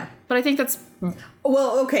 Yeah. But I think that's...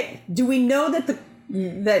 Well, okay. Do we know that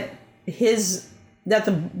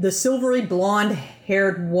the silvery blonde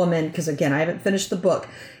haired woman, because again, I haven't finished the book,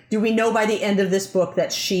 do we know by the end of this book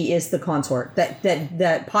that she is the consort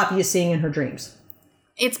that Poppy is seeing in her dreams?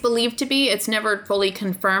 It's believed to be. It's never fully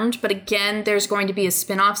confirmed. But again, there's going to be a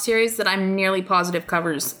spin-off series that I'm nearly positive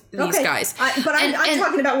covers these guys. I'm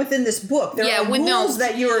talking about within this book. There are rules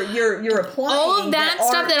that you're applying. All of that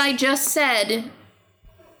stuff that I just said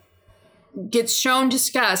gets shown,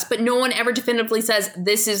 discussed, but no one ever definitively says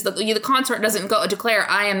this is the consort doesn't go declare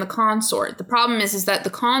I am the consort. The problem is that the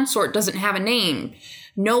consort doesn't have a name.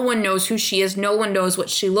 No one knows who she is. No one knows what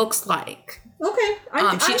she looks like. Okay,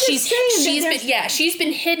 she's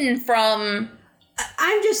been hidden from.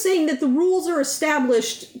 I'm just saying that the rules are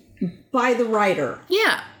established by the writer.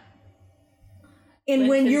 Yeah, and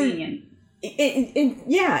when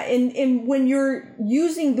and when you're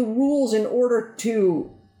using the rules in order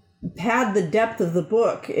to pad the depth of the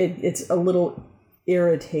book, it's a little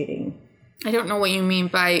irritating. I don't know what you mean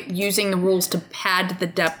by using the rules to pad the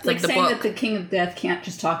depth of the book. Like saying that the King of Death can't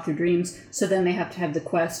just talk through dreams, so then they have to have the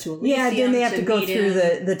quest to Elysium. Yeah, then they have to go through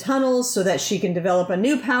the tunnels so that she can develop a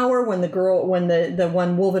new power when the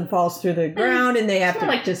one Wolven falls through the ground, and they have to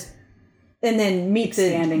like just and then meet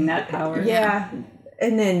expanding that power. Yeah,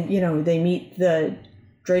 and then they meet the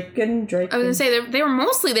Draken. I was gonna say they were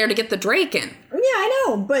mostly there to get the Draken. Yeah, I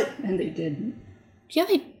know, and they did. Yeah,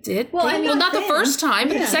 they did. Well, not the first time,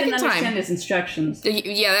 but the second time. Understand his instructions.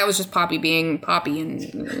 Yeah, that was just Poppy being Poppy, and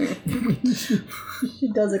she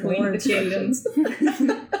does ignore instructions.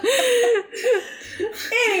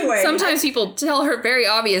 Anyway, sometimes people tell her very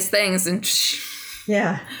obvious things, and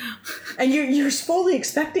yeah, and you're fully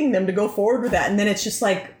expecting them to go forward with that, and then it's just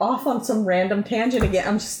like off on some random tangent again.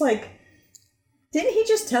 I'm just like, didn't he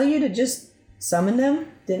just tell you to just summon them?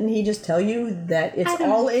 Didn't he just tell you that it's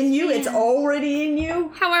all in you? It's already in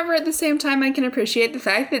you? However, at the same time, I can appreciate the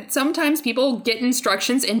fact that sometimes people get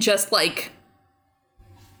instructions and just, like,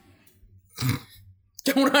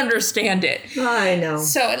 don't understand it. I know.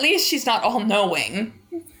 So at least she's not all-knowing.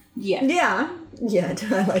 Yeah. Yeah. Yeah,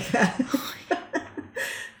 I like that.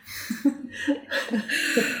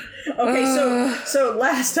 Okay, so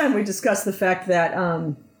last time we discussed the fact that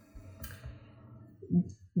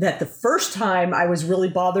that the first time I was really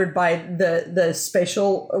bothered by the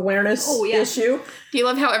spatial awareness issue. Do you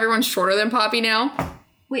love how everyone's shorter than Poppy now?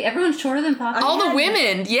 Wait, everyone's shorter than Poppy? All the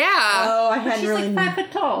women, yeah. Oh, I hadn't really... She's like 5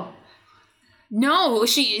 foot tall. No,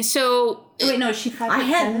 so... Wait, no, she's 5 foot I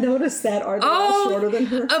hadn't noticed that. Are they all shorter than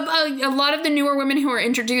her? A lot of the newer women who were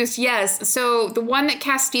introduced, yes. So the one that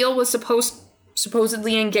Castile was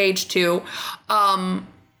supposedly engaged to,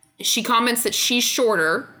 she comments that she's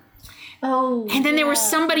shorter. Oh, and then there was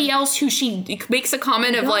somebody else who she makes a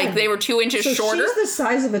comment of like they were 2 inches shorter. She's the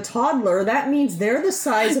size of a toddler. That means they're the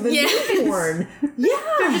size of a newborn. Yeah,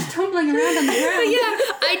 they're just tumbling around on the ground. Yeah,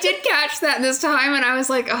 I did catch that this time, and I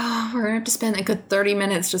was like, oh, we're gonna have to spend a good 30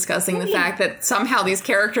 minutes discussing the fact that somehow these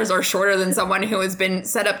characters are shorter than someone who has been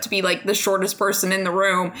set up to be like the shortest person in the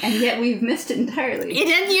room, and yet we've missed it entirely. You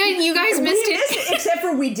guys missed it, except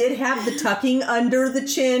for we did have the tucking under the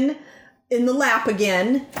chin. In the lap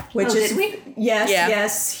again, which is did we?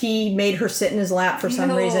 Yes, he made her sit in his lap for some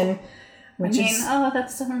reason.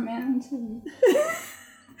 That's so romantic.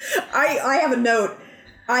 I have a note.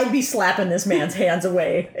 I'd be slapping this man's hands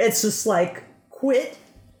away. It's just like, quit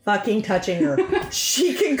fucking touching her.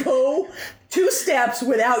 She can go 2 steps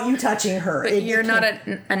without you touching her. But you're not a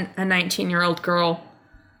 19-year-old girl.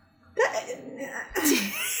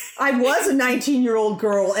 I was a 19-year-old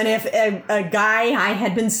girl, and if a guy I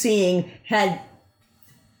had been seeing had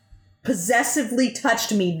possessively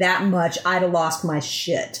touched me that much, I'd have lost my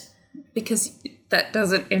shit. Because that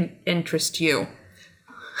doesn't interest you.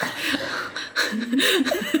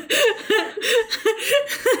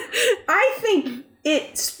 I think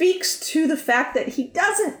it speaks to the fact that he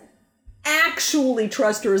doesn't actually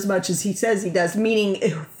trust her as much as he says he does, meaning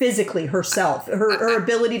physically herself, her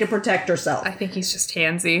ability to protect herself. I think he's just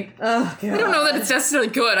handsy. Oh, God. I don't know that it's necessarily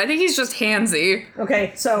good. I think he's just handsy.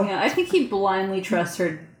 Okay, so... Yeah, I think he blindly trusts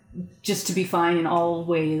her just to be fine in all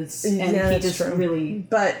ways. And he just true. Really...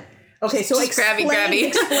 But, okay, so explain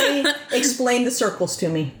the circles to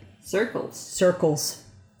me. Circles.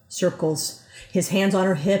 His hands on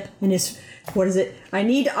her hip and his... What is it? I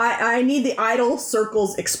need the idle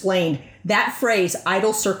circles explained. That phrase,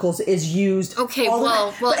 idle circles, is used. Okay,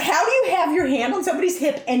 well, but how do you have your hand on somebody's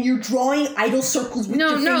hip and you're drawing idle circles with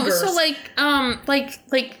your fingers? So like,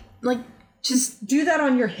 just do that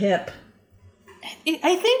on your hip.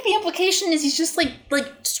 I think the implication is he's just like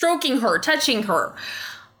stroking her, touching her.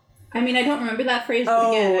 I mean, I don't remember that phrase, but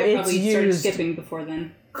again, I probably started skipping before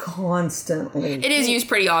then. constantly. It is used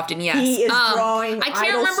pretty often, yes. He is drawing I can't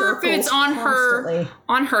idle remember if it's on constantly.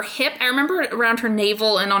 her hip. I remember it around her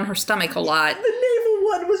navel and on her stomach a lot. The navel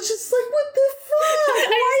one was just like, what the fuck?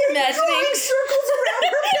 Why are you drawing circles around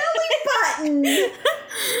her belly button?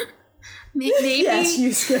 Maybe, Yes,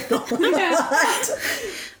 you skipped a lot.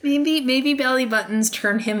 maybe belly buttons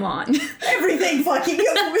turn him on. Everything fucking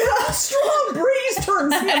a strong breeze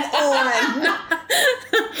turns him on.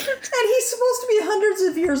 And he's supposed to be hundreds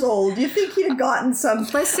of years old. You think he'd have gotten some...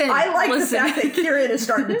 I like the fact that Kieran is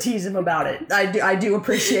starting to tease him about it. I do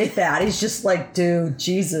appreciate that. He's just like, dude,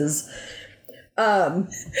 Jesus.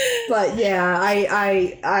 But yeah,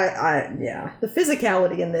 I yeah, the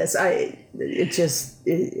physicality in this,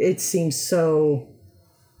 it seems so.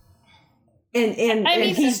 And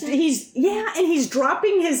he's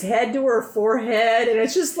dropping his head to her forehead, and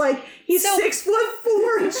it's just like he's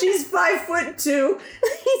 6'4" and she's 5'2".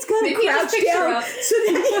 He's gonna crouch down, so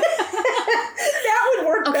that would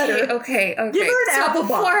work better. Okay. Give her an apple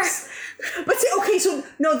box. But see, okay, so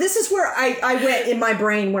no, this is where I went in my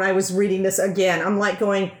brain when I was reading this again. I'm like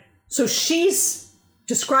going, so she's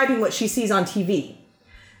describing what she sees on TV.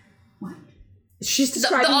 What? She's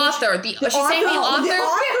describing the author. The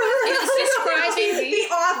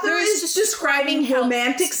author is describing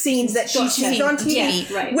romantic scenes that she sees on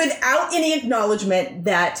TV without any acknowledgement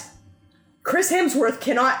that Chris Hemsworth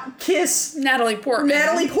cannot kiss Natalie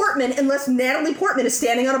Portman unless Natalie Portman is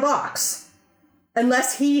standing on a box.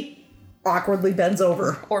 Unless he awkwardly bends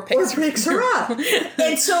over or picks her up.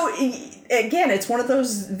 And so, again, it's one of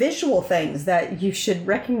those visual things that you should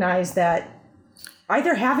recognize that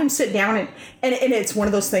either have him sit down and it's one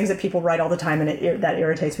of those things that people write all the time, and that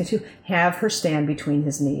irritates me too. Have her stand between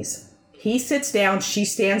his knees. He sits down, she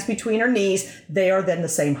stands between her knees. They are then the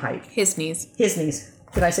same height. His knees.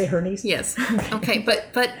 Did I say her knees? Yes. Okay, but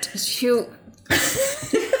you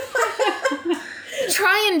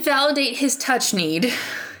try and validate his touch need.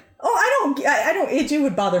 Oh, I don't. It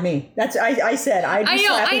would bother me. That's I said. I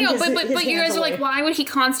know. But you guys are like, why would he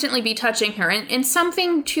constantly be touching her? And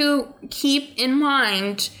something to keep in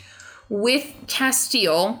mind with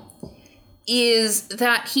Castile is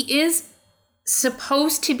that he is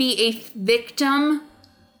supposed to be a victim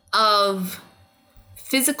of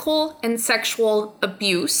physical and sexual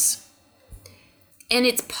abuse. And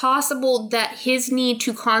it's possible that his need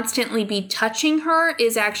to constantly be touching her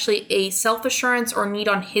is actually a self-assurance or need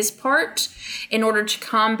on his part in order to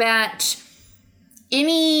combat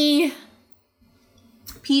any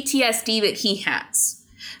PTSD that he has.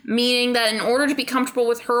 Meaning that in order to be comfortable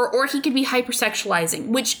with her, or he could be hypersexualizing,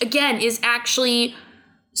 which again is actually,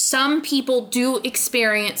 some people do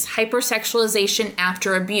experience hypersexualization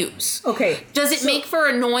after abuse. Okay. Does it make for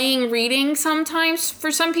annoying reading sometimes for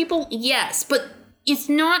some people? Yes, but it's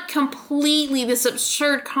not completely this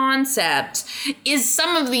absurd concept. Is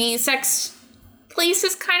some of the sex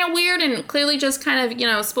places kind of weird and clearly just kind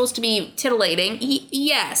of, supposed to be titillating?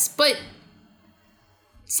 Yes, but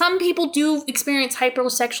some people do experience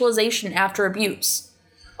hypersexualization after abuse.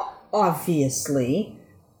 Obviously.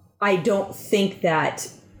 I don't think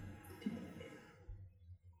that...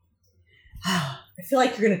 I feel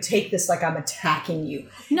like you're going to take this like I'm attacking you.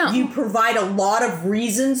 No. You provide a lot of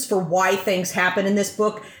reasons for why things happen in this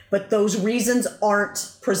book, but those reasons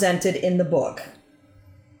aren't presented in the book.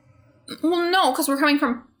 Well, no, because we're coming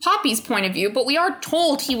from Poppy's point of view, but we are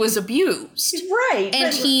told he was abused. Right.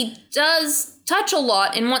 And he does touch a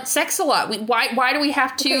lot and want sex a lot. Why do we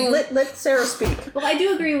have to... Okay, let Sarah speak. Well, I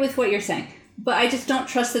do agree with what you're saying, but I just don't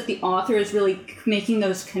trust that the author is really making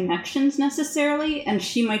those connections necessarily, and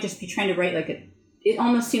she might just be trying to write like a... It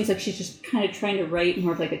almost seems like she's just kind of trying to write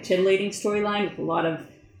more of like a titillating storyline with a lot of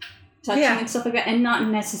touching and stuff like that, and not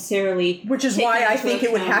necessarily... Which is why I think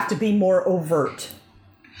it would have to be more overt.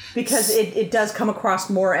 Because it does come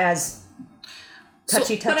across more as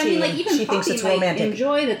touchy-touchy, but I mean, like, even she Poppy thinks it's might romantic.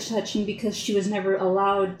 Enjoy the touching because she was never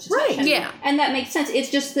allowed to touch him. Yeah. And that makes sense.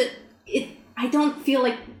 It's just that I don't feel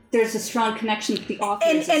like there's a strong connection with the author.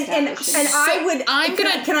 And I would...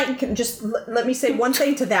 Can I just let me say one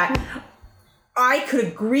thing to that? I could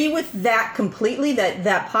agree with that completely,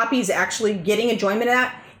 that Poppy's actually getting enjoyment at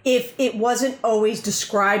that, if it wasn't always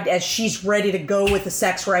described as she's ready to go with the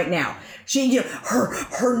sex right now. She,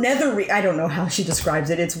 her nether, I don't know how she describes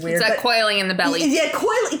it. It's weird. It's that coiling in the belly. Yeah,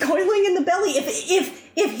 coiling in the belly.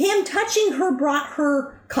 If him touching her brought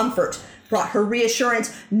her comfort, brought her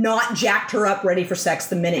reassurance, not jacked her up ready for sex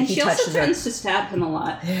the minute he touches her. And she also tends to stab him a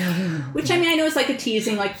lot. Which, I mean, I know it's like a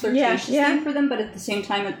teasing, like flirtatious thing for them, but at the same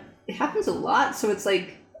time, it happens a lot, so it's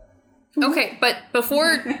like... Okay, but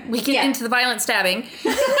before we get into the violent stabbing,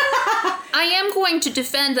 I am going to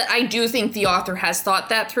defend that I do think the author has thought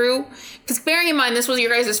that through. Because bearing in mind, this was your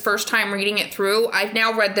guys' first time reading it through. I've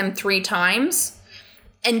now read them 3 times.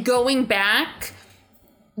 And going back,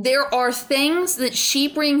 there are things that she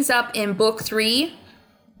brings up in book 3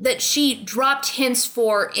 that she dropped hints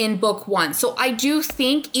for in book 1. So I do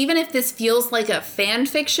think, even if this feels like a fan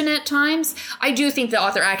fiction at times, I do think the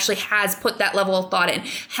author actually has put that level of thought in.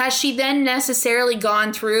 Has she then necessarily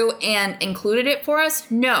gone through and included it for us?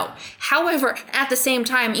 No. However, at the same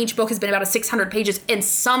time, each book has been about 600 pages and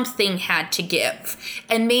something had to give.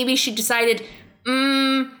 And maybe she decided,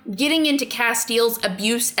 getting into Castiel's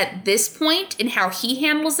abuse at this point and how he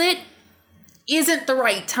handles it isn't the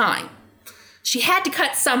right time. She had to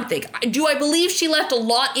cut something. Do I believe she left a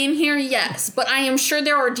lot in here? Yes. But I am sure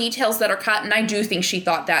there are details that are cut, and I do think she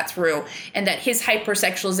thought that through, and that his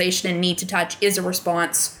hypersexualization and need to touch is a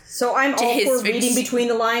response. So I'm all for reading between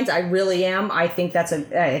the lines. I really am. I think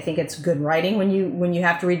it's good writing when you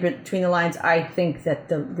have to read between the lines. I think that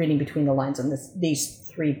the reading between the lines on these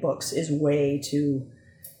 3 books is way too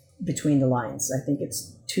between the lines. I think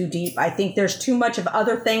it's too deep. I think there's too much of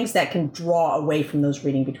other things that can draw away from those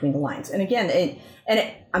reading between the lines. And again,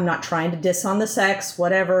 I'm not trying to diss on the sex,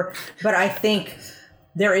 whatever, but I think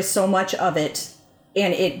there is so much of it,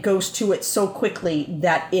 and it goes to it so quickly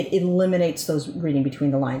that it eliminates those reading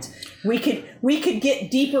between the lines. We could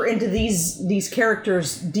get deeper into these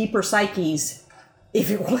characters' deeper psyches if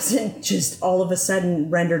it wasn't just all of a sudden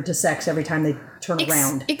rendered to sex every time they turn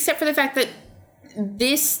around. Except for the fact that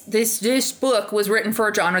this book was written for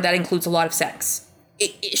a genre that includes a lot of sex.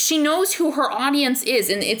 She knows who her audience is,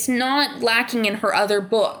 and it's not lacking in her other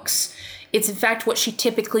books. It's in fact what she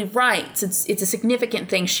typically writes. It's a significant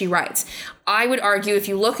thing she writes. I would argue if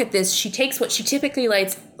you look at this, she takes what she typically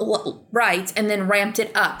writes and then ramped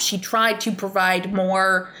it up. She tried to provide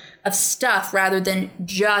more of stuff rather than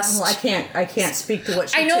just. Well, I can't speak to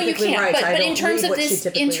what she I know typically you can't, writes. but in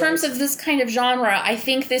terms of this kind of genre, I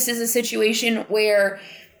think this is a situation where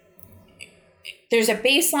there's a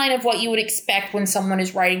baseline of what you would expect when someone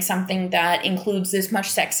is writing something that includes this much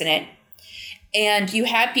sex in it. And you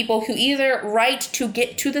have people who either write to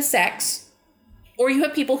get to the sex, or you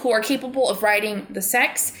have people who are capable of writing the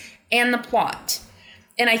sex and the plot.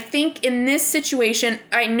 And I think in this situation,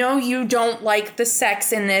 I know you don't like the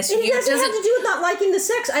sex in this. It doesn't have to do with not liking the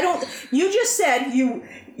sex. You just said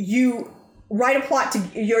you write a plot to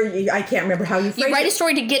I can't remember how you phrased it. You write a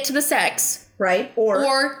story to get to the sex. Right?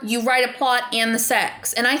 Or you write a plot and the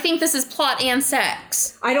sex. And I think this is plot and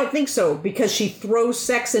sex. I don't think so, because she throws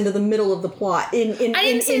sex into the middle of the plot I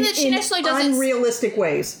didn't say that she necessarily doesn't. Unrealistic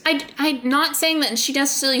ways. I'm not saying that she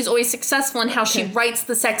necessarily is always successful in how she writes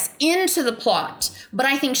the sex into the plot. But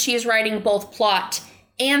I think she is writing both plot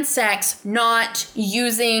and sex, not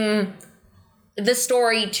using the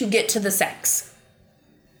story to get to the sex.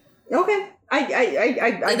 Okay.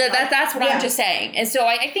 That's what I'm just saying. And so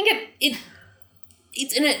I think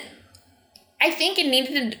it's in it. I think it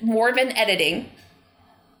needed more of an editing,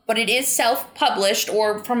 but it is self-published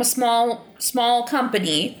or from a small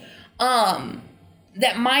company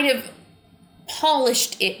that might have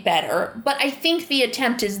polished it better. But I think the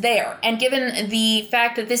attempt is there. And given the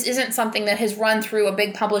fact that this isn't something that has run through a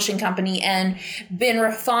big publishing company and been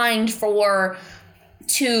refined for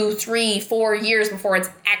 2, 3, 4 years before it's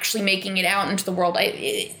actually making it out into the world,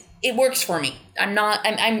 it works for me.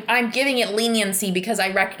 I'm giving it leniency because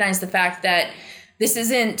I recognize the fact that this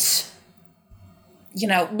isn't,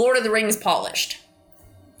 Lord of the Rings polished.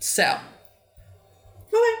 So.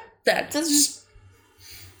 That's just,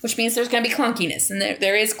 which means there's going to be clunkiness, and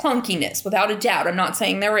there is clunkiness, without a doubt. I'm not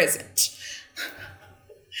saying there isn't.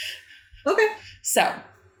 Okay. So.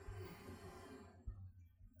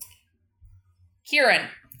 Kieran.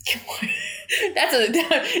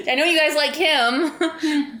 I know you guys like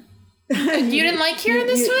him. You didn't like Kieran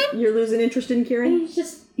this time? You're losing interest in Kieran?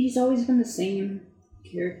 He's always been the same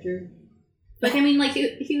character. Like, I mean, like,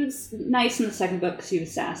 he was nice in the second book because he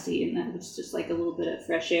was sassy, and that was just like a little bit of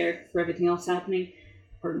fresh air for everything else happening,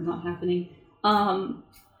 or not happening.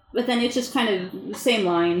 But then it's just kind of the same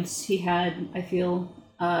lines he had, I feel.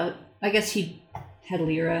 I guess he had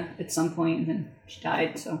Lyra at some point, and then she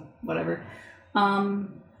died, so whatever.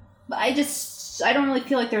 But I don't really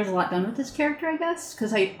feel like there was a lot done with this character, I guess,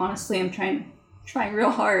 because I honestly am trying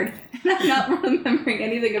real hard, and I'm not remembering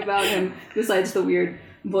anything about him besides the weird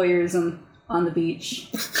voyeurism on the beach.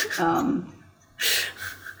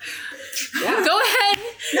 Yeah. Go ahead.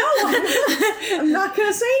 No, I'm not going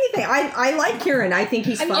to say anything. I like Kieran. I think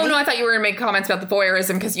he's funny. Oh no, I thought you were going to make comments about the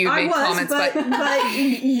voyeurism because you made comments, but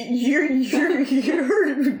you're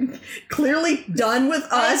clearly done with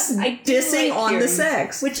us dissing like on the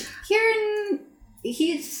sex. Which Kieran,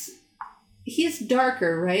 he's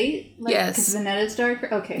darker, right? Like, yes. Because Vanetta's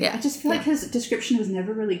darker? Okay. Yeah. I just feel like his description was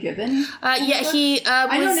never really given. He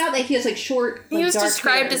I know now that he has, like, short, like, he was dark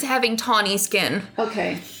described hair. as having tawny skin.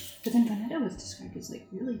 Okay. But then Vanetta was described as, like,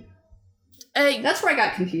 really... That's where I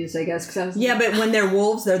got confused, I guess, because I was... Yeah, but when they're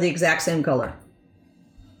wolves, they're the exact same color.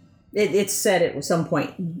 It's said at some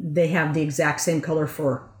point they have the exact same color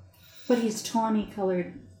fur. But he's tawny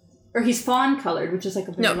colored... Or he's fawn colored, which is, like,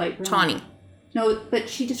 a very light brown. Tawny. No, but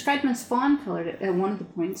she described him as fawn-colored at one of the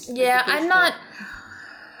points. Yeah, I'm not...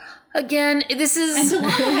 Again, this is... And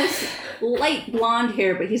Delano has light blonde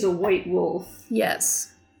hair, but he's a white wolf.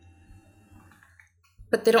 Yes.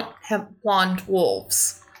 But they don't have blonde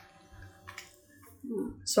wolves.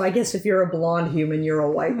 So I guess if you're a blonde human, you're a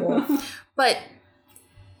white wolf. But,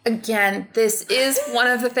 again, this is one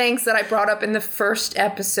of the things that I brought up in the first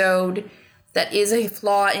episode that is a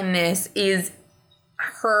flaw in this, is...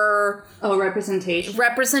 her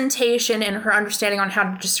representation and her understanding on how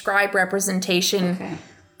to describe representation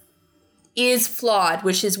is flawed,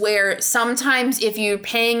 which is where sometimes if you're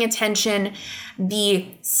paying attention, the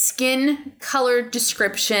skin color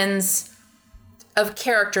descriptions of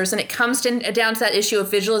characters, and it comes down to that issue of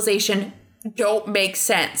visualization, don't make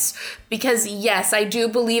sense. Because yes, I do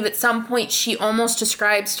believe at some point she almost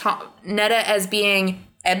describes Netta as being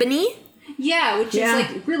ebony. Yeah, which is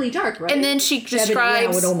like really dark, right? And then she describes...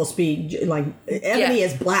 Ebony, would almost be like... Ebony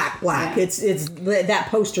is black. Yeah. It's that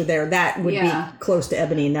poster there, that would be close to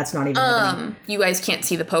ebony, and that's not even ebony. You guys can't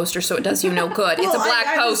see the poster, so it does you no good. It's a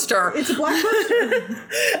black poster. It's a black poster.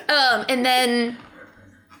 And then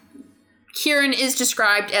Kieran is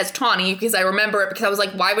described as tawny, because I remember it, because I was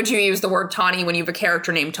like, why would you use the word tawny when you have a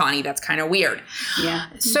character named Tawny? That's kind of weird. Yeah.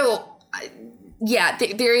 So... yeah,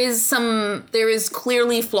 there is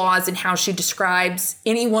clearly flaws in how she describes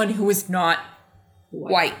anyone who is not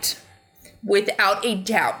white, without a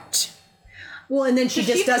doubt. Well, and then she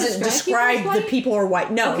just doesn't describe the people who are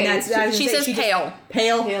white. No, she says pale.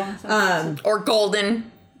 Pale. Or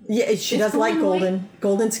golden. Yeah, she does like golden.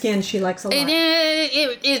 Golden skin she likes a lot.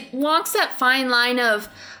 It walks that fine line of,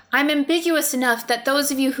 I'm ambiguous enough that those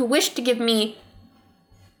of you who wish to give me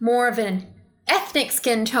more of an ethnic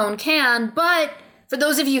skin tone can, but for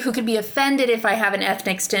those of you who could be offended if I have an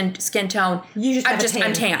ethnic skin tone,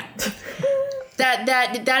 I'm tan.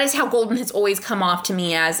 That is how golden has always come off to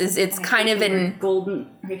me as, is it's kind of an golden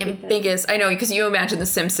ambiguous. I know, because you imagine The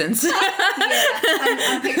Simpsons.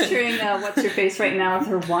 I'm picturing what's her face right now with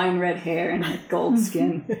her wine red hair and her gold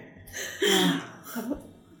skin.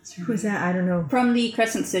 Who's that? I don't know. From the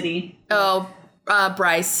Crescent City. Oh.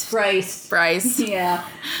 Bryce. Yeah.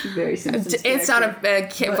 Very Simpsons it's not a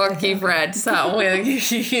book you've read, so.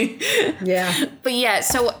 Yeah. But yeah,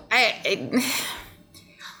 so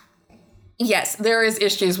yes, there is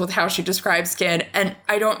issues with how she describes skin, and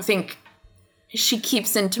I don't think she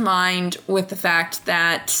keeps into mind with the fact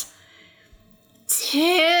that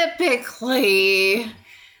typically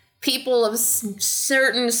people of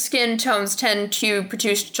certain skin tones tend to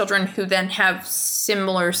produce children who then have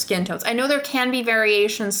similar skin tones. I know there can be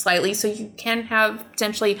variations slightly, so you can have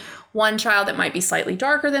potentially one child that might be slightly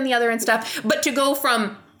darker than the other and stuff. But to go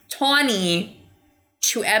from tawny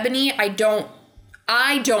to ebony, I don't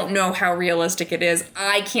know how realistic it is.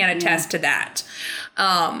 I can't attest to that.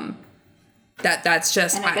 That's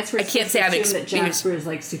just, and I guess I can't say I've experienced. That Jasper is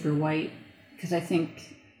like super white, because I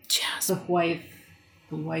think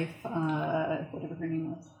the wife, whatever her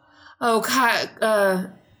name was. Oh,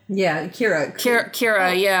 God. Yeah,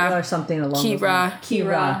 Kira, yeah. Or something along those lines.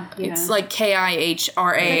 Kira. Yeah. It's like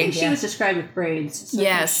Kihra. I think she was described with braids. So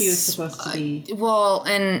yes. She was supposed to be. Well,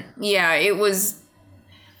 and yeah, it was.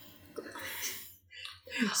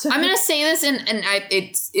 So, I'm gonna say this, and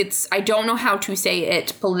I don't know how to say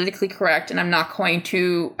it politically correct, and I'm not going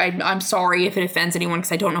to. I'm sorry if it offends anyone,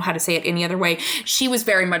 because I don't know how to say it any other way. She was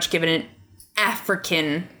very much given an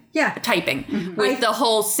African typing with the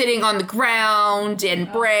whole sitting on the ground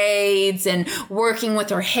and braids and working with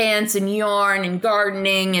her hands and yarn and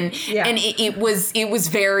gardening and it was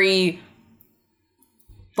very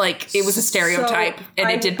like it was a stereotype,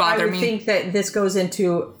 and it did bother me. I think that this goes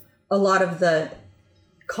into a lot of the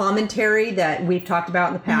commentary that we've talked about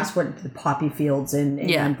in the past, what the poppy fields and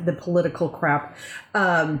the political crap.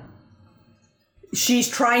 She's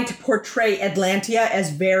trying to portray Atlantia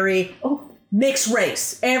as very mixed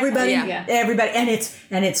race. Everybody, and it's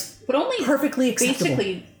but only perfectly acceptable.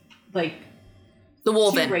 Basically, like The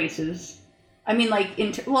Wolven. 2 races. I mean, like,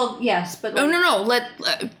 well, yes, but... Like,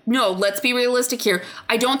 no, let's be realistic here.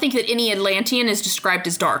 I don't think that any Atlantean is described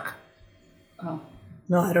as dark. Oh.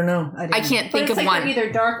 No, I don't know. I can't think of one. They're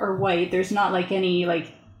either dark or white. There's not, like, any,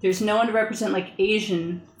 like... There's no one to represent, like,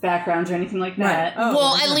 Asian backgrounds or anything like that. Right. Oh,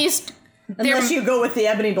 well, at least... Unless you go with the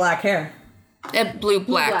ebony black hair.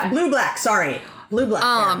 Blue-black. Blue-black, sorry. Blue-black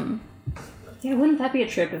hair. Yeah, wouldn't that be a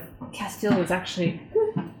trip if Castile was actually...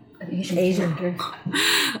 an Asian character.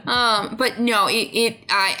 But no, the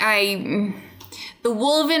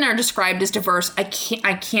Wolven are described as diverse. I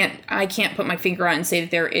can't put my finger on it and say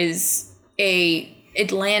that there is a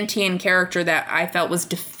Atlantean character that I felt was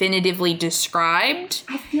definitively described.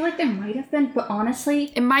 I feel like there might have been, but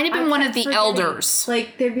honestly, it might have been one of the elders.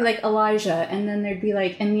 Like there'd be like Elijah, and then there'd be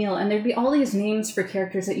like Emil, and there'd be all these names for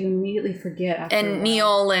characters that you immediately forget. After and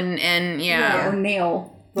Neil and yeah, or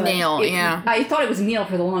Nail. Nail, yeah. I thought it was Neil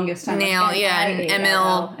for the longest time. Nail, like yeah, and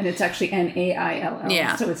Emil. And it's actually N-A-I-L-L.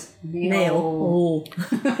 Yeah. So it's Nail.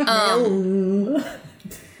 Nail.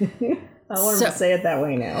 I want him to say it that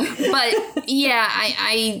way now. But yeah,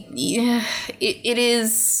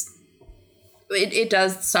 it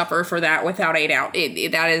does suffer for that without a doubt.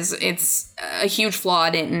 It's a huge flaw,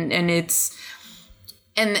 and it's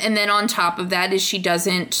and then on top of that is she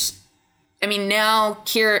doesn't. I mean, now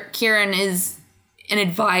Kieran is an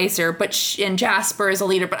advisor, and Jasper is a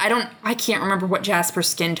leader, but I can't remember what Jasper's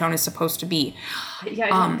skin tone is supposed to be. Yeah,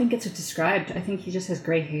 I don't think it's described. I think he just has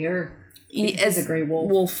gray hair. He's a gray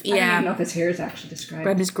wolf. Yeah. I don't even know if his hair is actually described.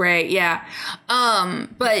 Red is gray, yeah.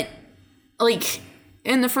 But like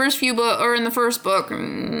in the first book,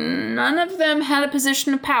 none of them had a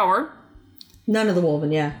position of power. None of the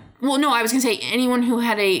Wolven, yeah. Well, no, I was going to say anyone who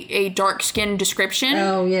had a dark skin description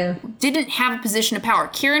didn't have a position of power.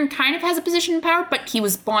 Kieran kind of has a position of power, but he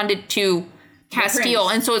was bonded to Castile.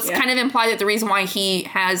 And so it's kind of implied that the reason why he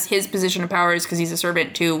has his position of power is because he's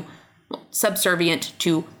subservient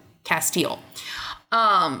to Castile.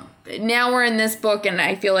 Now we're in this book, and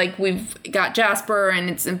I feel like we've got Jasper, and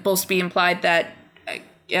it's supposed to be implied that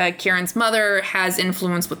Kieran's mother has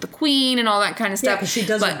influence with the queen and all that kind of stuff. Yeah, because she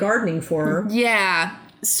does her gardening for her. Yeah.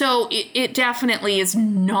 So it definitely is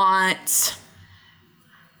not.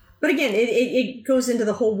 But again, it goes into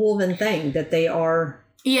the whole Wolven thing that they are.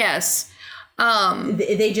 Yes.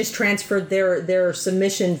 They just transferred their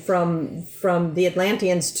submission from the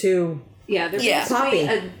Atlanteans to. Yeah, there's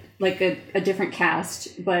a different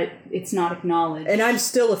caste, but it's not acknowledged. And I'm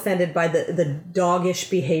still offended by the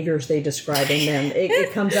doggish behaviors they describe in them.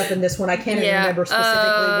 It comes up in this one. I can't even remember specifically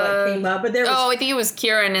what came up, but there was... I think it was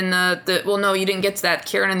Kieran and the well, no, you didn't get to that.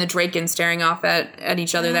 Kieran and the Draken staring off at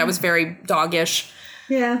each other. That was very doggish.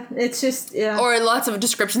 Yeah, it's just... Yeah. Or lots of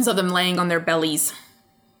descriptions of them laying on their bellies.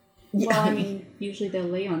 Well, I mean, usually they'll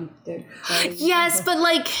lay on their bellies. Yes, but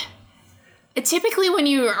like... Typically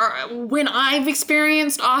when I've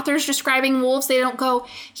experienced authors describing wolves, they don't go,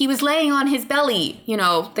 he was laying on his belly. You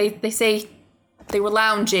know, they say they were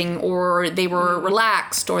lounging, or they were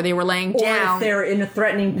relaxed, or they were laying down. Or if they're in a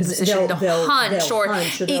threatening position, they'll hunch, or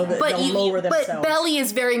they'll lower themselves. But belly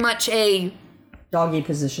is very much a... doggy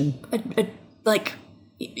position. But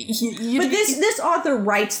this author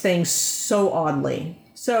writes things so oddly.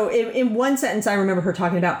 So in one sentence, I remember her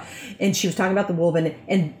talking about, and she was talking about the Wolven,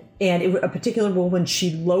 and a particular Wolven,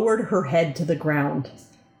 she lowered her head to the ground.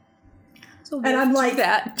 So and I'm like,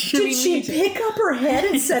 did she pick up her head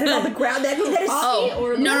and set it on the ground? That is no,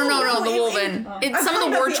 the Wolven. Some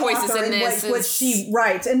of the word choices in this is what she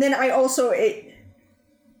writes. And then I also,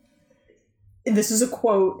 this is a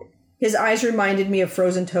quote, his eyes reminded me of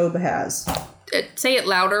frozen topaz. Say it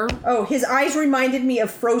louder. Oh, his eyes reminded me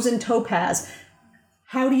of frozen topaz.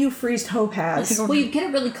 How do you freeze topaz? Well, you get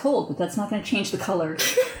it really cold, but that's not going to change the color.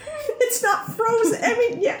 It's not frozen. I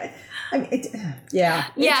mean, yeah.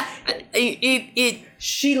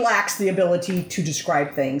 She lacks the ability to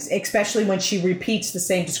describe things, especially when she repeats the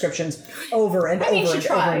same descriptions over and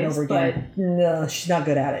over again. No, she's not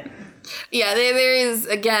good at it. Yeah, there is,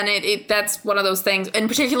 again, that's one of those things, and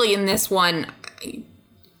particularly in this one,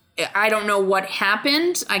 I don't know what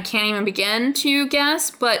happened. I can't even begin to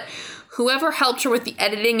guess, but whoever helped her with the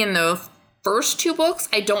editing in the first 2 books,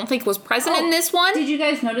 I don't think was present in this one. Did you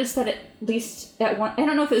guys notice that at least at one, I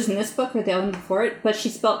don't know if it was in this book or the one before it, but she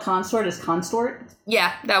spelled consort as consort?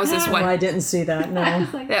 Yeah, that was this one. I didn't see that, no.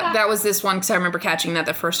 That was this one, because I remember catching that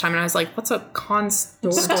the first time, and I was like, what's a consort? I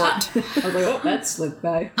was like, oh, that slipped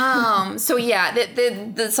by. So yeah,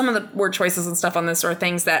 some of the word choices and stuff on this are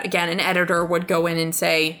things that, again, an editor would go in and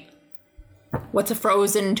say, what's a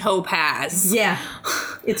frozen topaz? Yeah.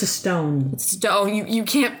 It's a stone. It's stone. You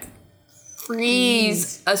can't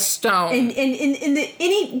freeze a stone.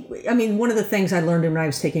 And one of the things I learned when I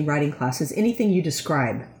was taking writing classes, anything you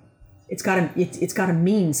describe, it's gotta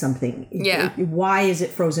mean something. Why is it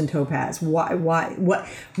frozen topaz? Why what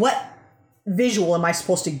visual am I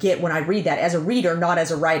supposed to get when I read that as a reader, not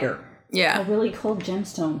as a writer? A really cold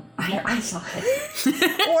gemstone. I saw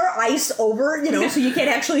it. Or ice over, so you can't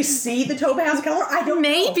actually see the topaz color. I don't know.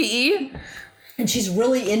 Maybe. And she's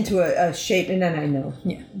really into a shape, and then I know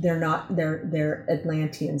they're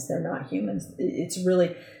Atlanteans, they're not humans. It's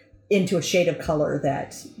really into a shade of color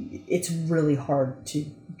that it's really hard to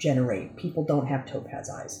generate. People don't have topaz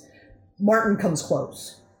eyes. Martin comes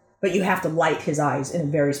close. But you have to light his eyes in a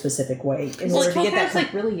very specific way in order to get that.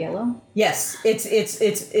 Like really yellow. Yes,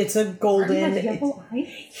 it's a golden. Yellow eyes?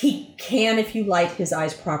 He can if you light his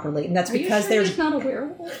eyes properly, and that's because he's not a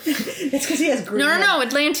werewolf. It's because he has green. No,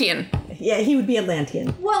 Atlantean. Yeah, he would be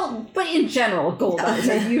Atlantean. Well, but in general, gold eyes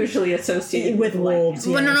are usually associated with wolves.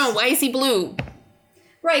 Yes. Well, no, icy blue.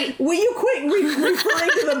 Right. Will you quit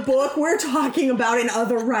referring to the book we're talking about in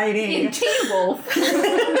other writing? In Teen Wolf.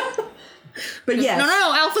 But yes. No,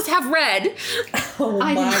 alphas have red. Oh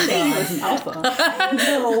my I didn't say he God. was an alpha.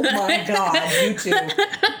 Oh my God, you two.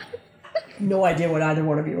 No idea what either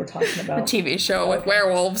one of you were talking about. A TV show with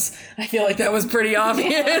werewolves. I feel like that was pretty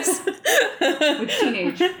obvious. With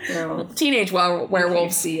teenage werewolves. Teenage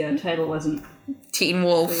werewolves. The title wasn't Teen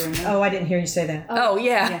Wolf. clear enough. Oh, I didn't hear you say that. Oh,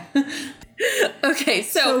 yeah. Okay,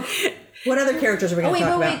 so what other characters are we going to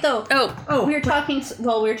talk about? Wait, though. Oh. We were talking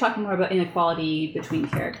more about inequality between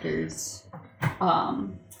characters.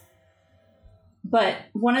 But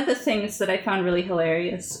one of the things that I found really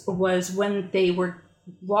hilarious was when they were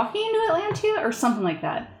walking into Atlantia or something like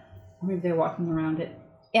that. Or maybe they were walking around it.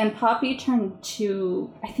 And Poppy turned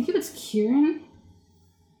to, I think it was Kieran?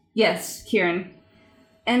 Yes, Kieran.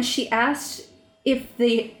 And she asked if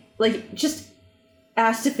they,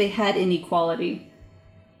 asked if they had inequality.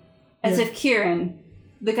 As if Kieran,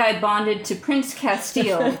 the guy bonded to Prince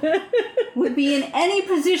Castile, would be in any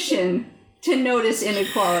position to notice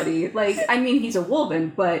inequality. He's a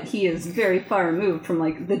Wolven, but he is very far removed from,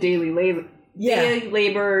 the daily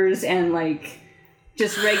laborers and,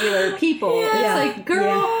 just regular people. Yeah. It's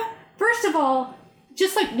girl, first of all,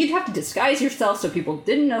 just, you'd have to disguise yourself so people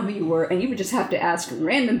didn't know who you were, and you would just have to ask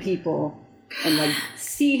random people and,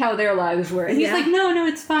 see how their lives were. And he's like, no,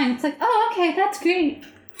 it's fine. It's oh, okay, that's great.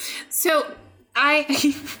 So, I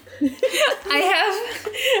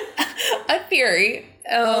have a theory.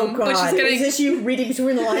 Oh, God. Which Is this you reading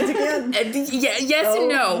between the lines again? Yes and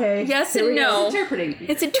no. Okay. Yes and no.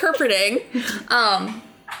 It's interpreting. I'm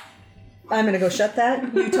going to go shut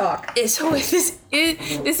that. You talk. So this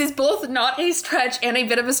is both not a stretch and a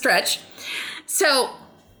bit of a stretch. So,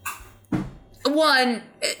 one,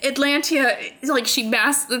 Atlantia, I'm going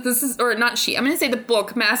to say the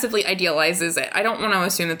book massively idealizes it. I don't want to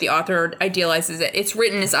assume that the author idealizes it. It's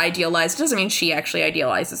written as idealized. It doesn't mean she actually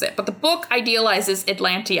idealizes it. But the book idealizes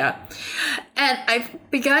Atlantia. And I've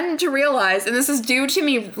begun to realize, and this is due to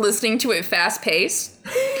me listening to it fast-paced,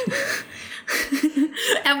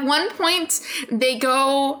 at one point, they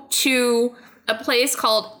go to a place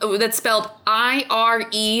that's spelled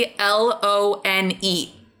Irelone.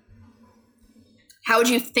 How would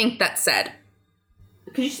you think that said?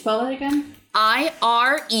 Could you spell that again?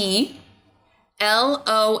 Irelone.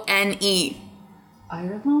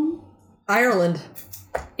 Ireland? Ireland.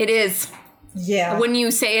 It is. Yeah. When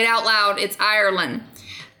you say it out loud, it's Ireland.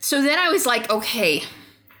 So then I was like, okay.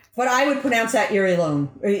 But I would pronounce that Irelone.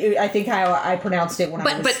 I think how I pronounced it when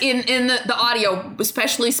I was... But in the audio,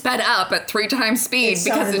 especially sped up at 3 times speed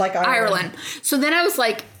because it's like Ireland. So then I was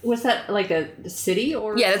like... Was that a city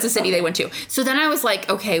or... Yeah, that's a city they went to. So then I was like,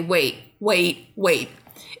 okay, wait.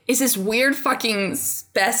 Is this weird fucking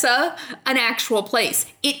Spessa an actual place?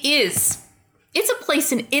 It is. It's a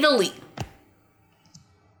place in Italy.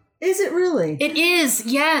 Is it really? It is,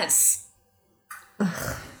 yes.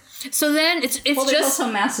 Ugh. So then it's there's just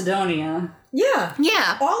also Macedonia.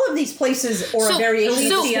 Yeah. All of these places or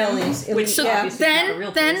variations of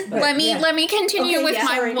spellings. Let me continue with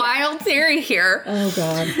my wild theory here. Oh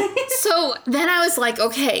God. So then I was like,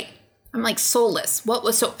 okay. I'm like, Solus.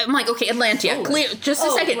 I'm like, okay, Atlantia. Clear, just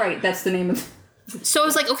a second. Right, that's the name of... So I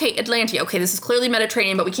was like, okay, Atlantia. Okay, this is clearly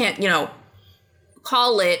Mediterranean, but we can't,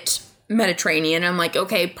 call it Mediterranean. I'm like,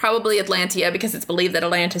 okay, probably Atlantia because it's believed that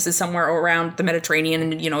Atlantis is somewhere around the Mediterranean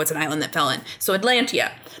and, it's an island that fell in. So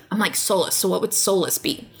Atlantia. I'm like, Solus. So what would Solus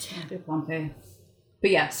be? Pompeii.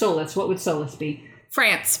 But yeah, Solus. What would Solus be?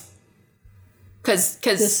 France. Because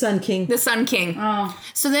the Sun King. The Sun King. Oh.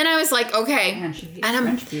 So then I was like, okay. Man, she hates and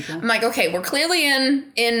French people. I'm like, okay, we're clearly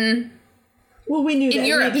in Well, we knew that. In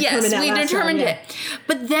Europe, yes, we determined time, it.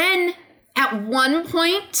 But then, at one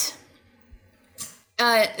point,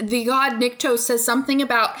 the god Niktos says something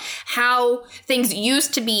about how things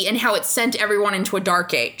used to be and how it sent everyone into a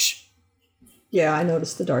dark age. Yeah, I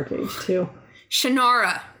noticed the Dark Age, too.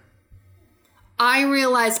 Shannara.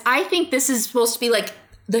 I think this is supposed to be like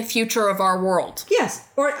the future of our world. Yes,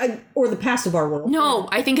 or the past of our world. No,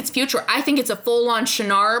 I think it's future. I think it's a full-on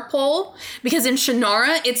Shannara pole, because in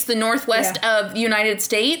Shannara, it's the northwest of the United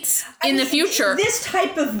States in the future. This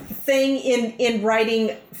type of thing in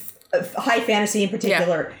writing high fantasy in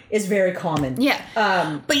particular is very common. Yeah.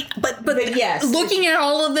 But yes. Looking at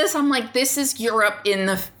all of this, I'm like, this is Europe in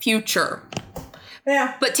the future.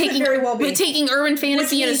 Yeah. But taking urban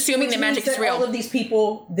fantasy and assuming that magic is real. All of these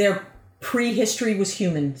people, their prehistory was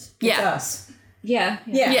humans. It's us. Yeah.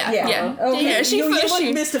 Yeah. Okay. You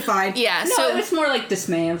look mystified. Yeah. No, it was more like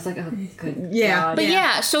dismay. I was like, oh, good. Yeah. God.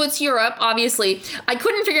 But so it's Europe, obviously. I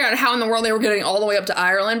couldn't figure out how in the world they were getting all the way up to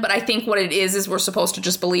Ireland, but I think what it is we're supposed to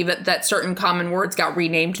just believe that certain common words got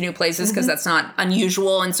renamed to new places because that's not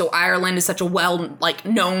unusual, and so Ireland is such a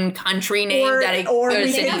known country name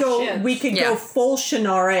we could go full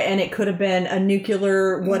Shannara, and it could have been a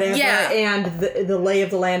nuclear whatever, and the lay of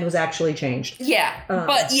the land was actually changed. Yeah.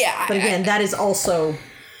 But again, that is also a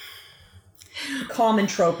common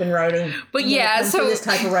trope in writing. But so this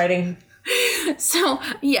type of writing. So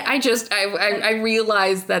I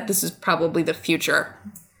realized that this is probably the future,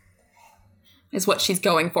 is what she's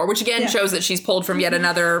going for, which again shows that she's pulled from yet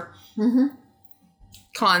another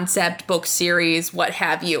concept, book series, what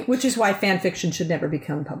have you. Which is why fan fiction should never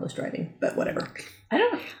become published writing. But whatever. I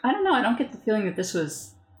don't know. I don't get the feeling that this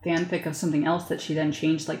was fanfic of something else that she then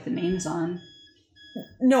changed like the names on.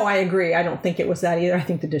 No, I agree. I don't think it was that either. I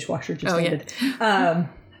think the dishwasher just ended.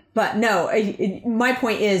 But no, my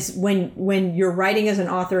point is when you're writing as an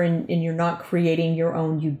author and you're not creating your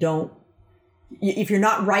own, if you're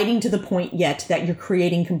not writing to the point yet that you're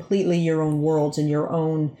creating completely your own worlds and your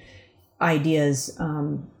own ideas,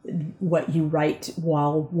 what you write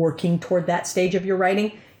while working toward that stage of your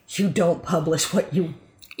writing, you don't publish what you...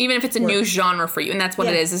 Even if it's a new genre for you, and that's what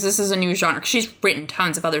it is. This is a new genre. She's written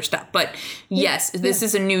tons of other stuff, but this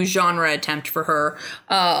is a new genre attempt for her.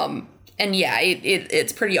 And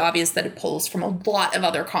it's pretty obvious that it pulls from a lot of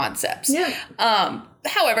other concepts. Yeah.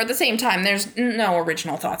 However, at the same time, there's no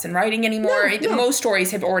original thoughts in writing anymore. No. Most stories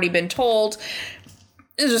have already been told.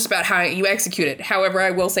 It's just about how you execute it. However, I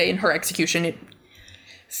will say in her execution, it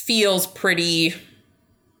feels pretty...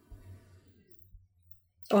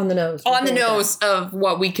 on the nose. On the nose of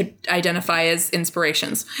what we could identify as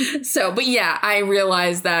inspirations. So, but I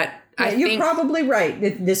realize that you're probably right.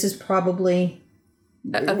 This is probably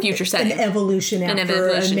a future setting. An evolution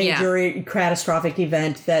after a major catastrophic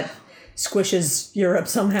event that squishes Europe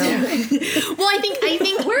somehow. Well, I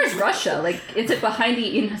think where's Russia? Like, is it behind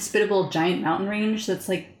the inhospitable giant mountain range that's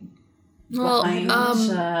like behind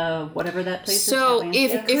whatever that place is? So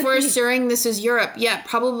if we're assuring this is Europe,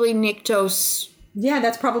 probably Niktos. Yeah,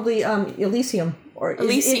 that's probably Elysium. Or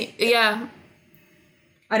Elysium,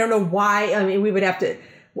 I don't know why. I mean, we would have to...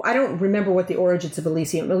 I don't remember what the origins of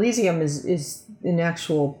Elysium. Elysium is an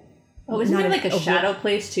actual... Oh, isn't there like a shadow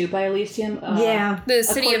place too by Elysium? The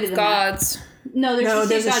City of Gods. No,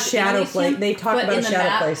 there's a shadow place. They talk about a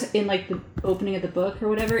shadow place. In like the opening of the book or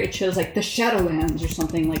whatever, it shows like the Shadowlands or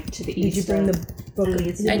something like to the east. Did you bring the book?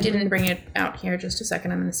 I didn't bring it out here. Just a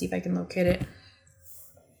second. I'm going to see if I can locate it.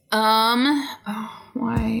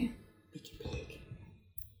 Why?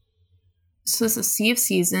 So this is Sea of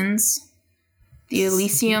Seasons, the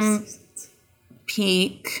Elysium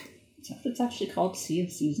Peak. It's actually called Sea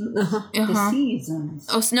of Seasons. The Seasons.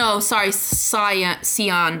 Oh no, sorry, Sion.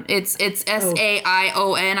 It's Saion.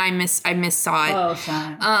 I missaw it. Oh,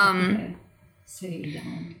 Sion.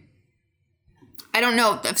 Sion. I don't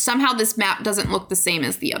know. Somehow this map doesn't look the same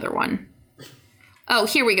as the other one. Oh,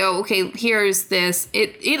 here we go. Okay, here's this.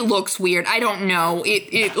 It looks weird. I don't know.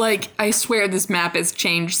 It like, I swear this map has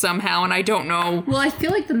changed somehow, and I don't know. Well, I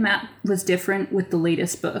feel like the map was different with the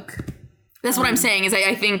latest book. That's what I'm saying, is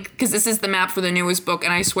I think, because this is the map for the newest book,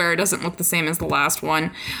 and I swear it doesn't look the same as the last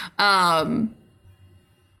one. But,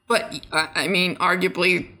 I mean,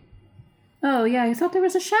 arguably... Oh, yeah, I thought there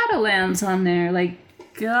was a Shadowlands on there, like,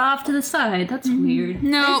 off to the side. That's weird.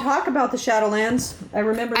 No. They talk about the Shadowlands. I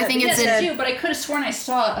remember that. I think it's in too, but I could have sworn I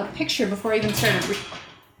saw a picture before I even started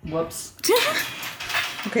Whoops.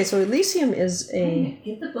 Okay, so Elysium is a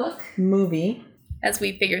Get the book. movie. As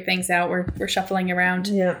we figure things out, we're shuffling around.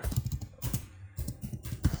 Yeah.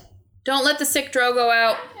 Don't let the sick Drogo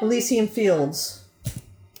out. Elysium Fields.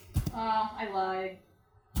 Oh, I lied.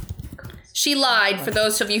 She lied, for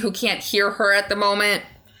those of you who can't hear her at the moment.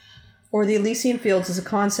 Or the Elysian Fields is a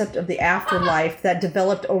concept of the afterlife that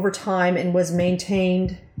developed over time and was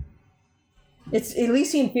maintained. It's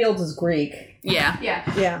Elysian Fields is Greek. Yeah.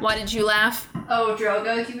 Yeah. Why did you laugh? Oh,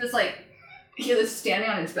 Drogo, he was standing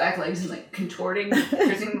on his back legs and like contorting,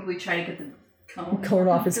 presumably trying to get the cone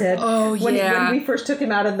off his head. Oh, when yeah. we first took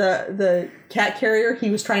him out of the cat carrier, he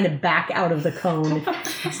was trying to back out of the cone.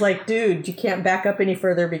 It's like, dude, you can't back up any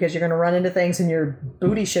further because you're going to run into things and your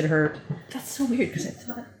booty should hurt. That's so weird because I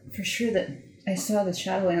thought for sure that I saw the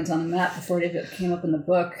Shadowlands on the map before it came up in the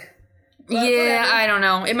book. But yeah, whatever. I don't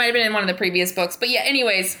know. It might have been in one of the previous books. But yeah,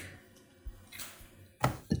 anyways.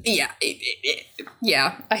 Yeah.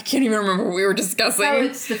 Yeah. I can't even remember what we were discussing. Oh,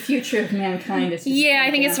 it's the future of mankind. It's just Yeah,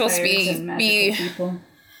 I think it's supposed to vampires and magical people.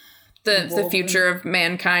 the future of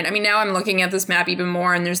mankind. I mean, now I'm looking at this map even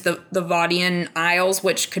more, and there's the Vaudian Isles,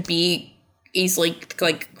 which could be easily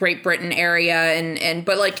like Great Britain area, and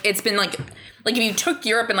but like it's been like if you took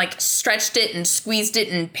Europe and like stretched it and squeezed it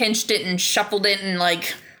and pinched it and shuffled it and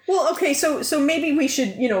like. Well, okay, so maybe we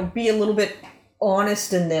should, be a little bit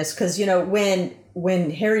honest in this, because,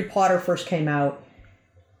 when Harry Potter first came out,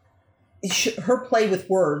 her play with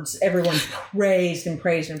words, everyone praised and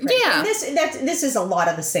praised and praised. Yeah. And this is a lot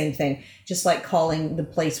of the same thing, just like calling the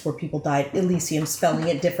place where people died Elysium, spelling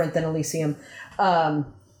it different than Elysium. Drogo,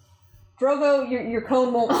 your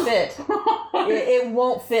cone won't fit. It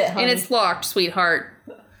won't fit, honey. And it's locked, sweetheart.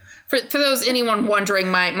 For anyone wondering,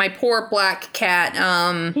 my poor black cat,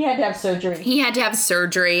 he had to have surgery. he had to have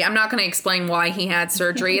surgery. I'm not going to explain why he had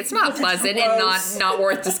surgery. It's not pleasant and gross. not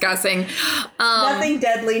worth discussing. Nothing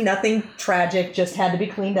deadly, nothing tragic, just had to be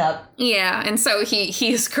cleaned up. Yeah, and so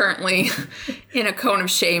he is currently in a cone of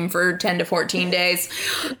shame for 10 to 14 days.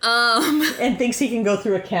 And thinks he can go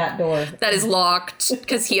through a cat door. That is locked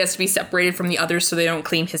because he has to be separated from the others so they don't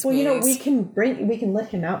clean his wounds. We can let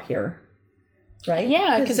him out here. Right?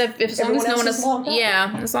 Yeah, because as long as no one else, locked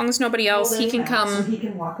up. as long as nobody else, he can come. So he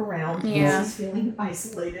can walk around. Yeah. He's feeling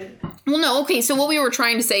isolated. Well, no, okay. So what we were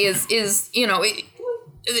trying to say is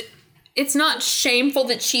it's not shameful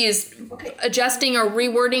that she is adjusting or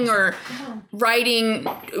rewording or writing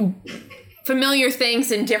familiar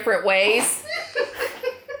things in different ways.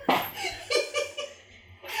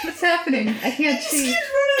 What's happening? I can't see.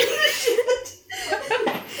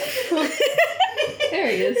 There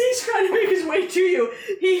he is. He's trying to make his way to you.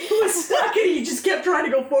 He was stuck and he just kept trying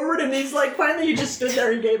to go forward, and he's like, finally he just stood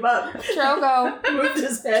there and gave up. Drogo, Moved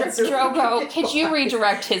his head. Drogo, could you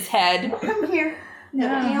redirect his head? Come here.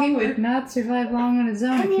 No, he would not survive long on his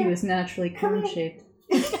own if he was naturally cone-shaped.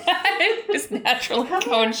 It's naturally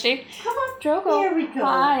cone shaped. Come on. Drogo, Here we go.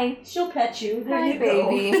 hi. She'll pet you. There Hi, you go.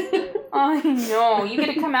 baby. I know. You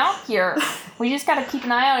gotta come out here. We just gotta keep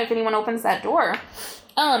an eye out if anyone opens that door.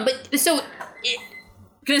 But so,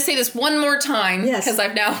 gonna say this one more time because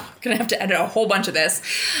I'm now gonna have to edit a whole bunch of this.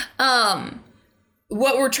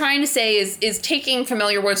 What we're trying to say is taking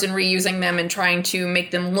familiar words and reusing them and trying to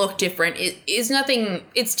make them look different is nothing.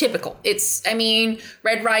 It's typical.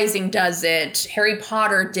 Red Rising does it. Harry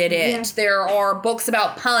Potter did it. Yeah. There are books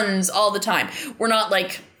about puns all the time. We're not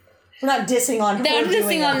dissing on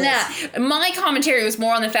that. My commentary was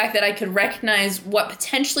more on the fact that I could recognize what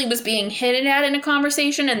potentially was being hinted at in a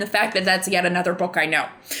conversation and the fact that that's yet another book I know.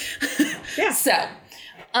 Yeah. So,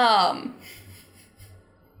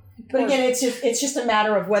 but again, it's just a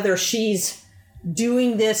matter of whether she's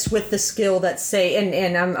doing this with the skill that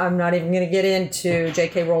and I'm not even going to get into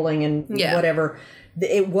J.K. Rowling and whatever.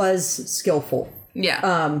 It was skillful.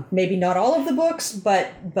 Yeah. Maybe not all of the books,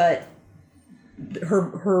 but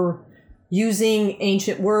her using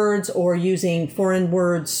ancient words or using foreign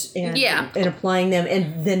words and applying them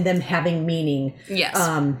and then them having meaning. Yes.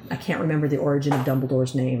 I can't remember the origin of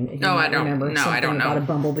Dumbledore's name. No, I don't remember. No, I don't know. About a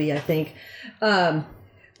bumblebee, I think.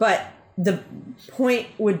 But the point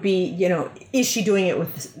would be, is she doing it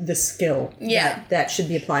with the skill? Yeah. That should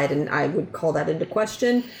be applied, and I would call that into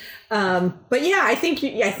question. But yeah, I think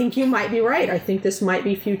you might be right. I think this might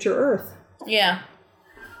be future Earth. Yeah.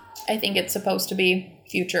 I think it's supposed to be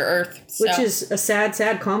future Earth. So. Which is a sad,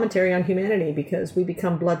 sad commentary on humanity because we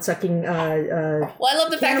become blood-sucking Well, I love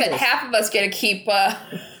the fact that half of us get to keep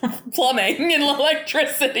plumbing and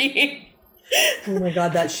electricity. Oh my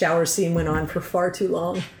God, that shower scene went on for far too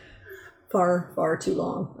long. Far too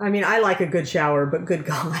long. I mean, I like a good shower, but good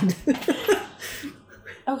God.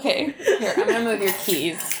 Okay, here, I'm gonna move your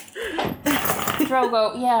keys.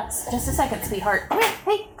 Drogo, yes, just a second, sweetheart. Come here,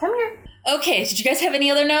 hey, come here. Okay, did you guys have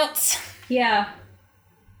any other notes? Yeah.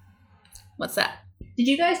 What's that? Did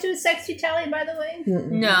you guys do a sexy tally, by the way?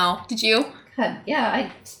 No. Did you? God, yeah,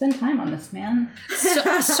 I spend time on this, man.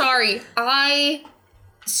 So, sorry, I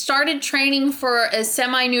started training for a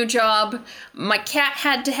semi-new job. My cat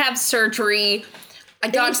had to have surgery. I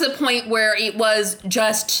got to the point where it was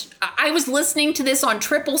just... I was listening to this on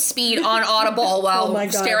triple speed on Audible while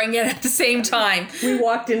staring at it at the same time. We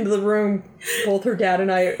walked into the room, both her dad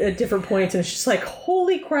and I, at different points, and it's just like,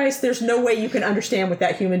 holy Christ, there's no way you can understand what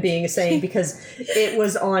that human being is saying because it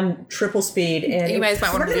was on triple speed. And you guys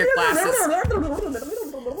might want to put your glasses.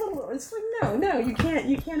 It's like, no, you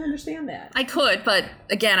can't understand that. I could, but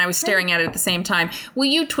again, I was staring at it at the same time. Will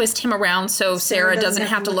you twist him around so Sarah doesn't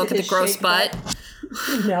have to look at the gross butt?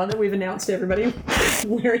 Now that we've announced to everybody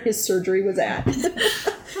where his surgery was at.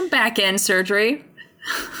 Back end surgery.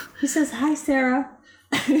 He says, hi, Sarah.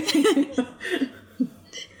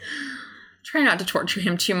 Try not to torture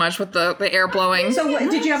him too much with the air blowing. So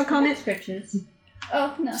did you have a comment? Pictures.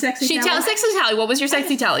 Oh, no. Sexy tally. What was your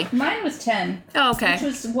sexy tally? Mine was 10. Oh, okay. Which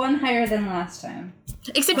was one higher than last time.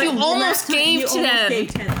 Except you almost gave 10. You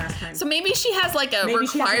gave 10 last time. So maybe she has like a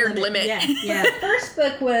required limit. Yeah. The first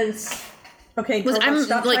book was... Okay,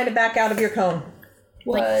 stop trying to back out of your cone.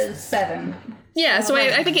 Was 7. Yeah, so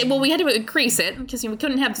I think, we had to increase it because we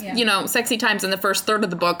couldn't have, sexy times in the first third of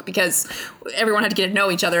the book because everyone had to get to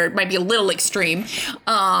know each other. It might be a little extreme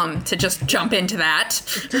to just jump into that.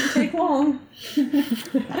 It didn't take long.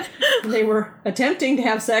 They were attempting to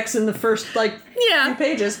have sex in the first, few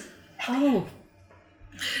pages. Oh.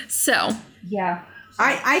 So. Yeah.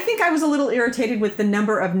 I think I was a little irritated with the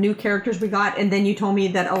number of new characters we got, and then you told me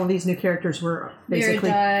that all of these new characters were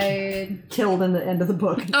basically killed in the end of the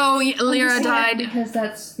book. Oh, Lyra died. Because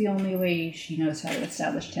that's the only way she knows how to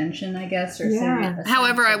establish tension, I guess. Or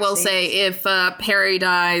However, I will say, if Perry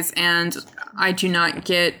dies and I do not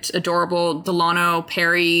get adorable Delano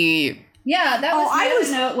Perry... Yeah, that was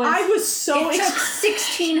I was so it took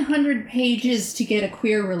 1,600 pages to get a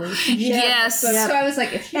queer relationship. Yes. So I was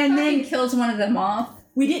like, if she kills one of them off.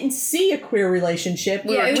 We didn't see a queer relationship.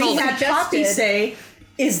 We had Poppy say,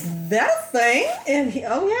 is that a thing? And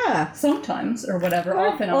sometimes, or whatever,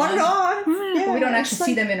 off and on. On and on. Yeah, but we don't actually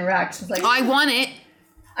see them interact. So it's like, I want it.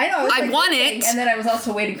 I know. I want it. And then I was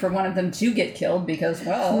also waiting for one of them to get killed because,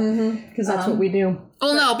 because that's what we do.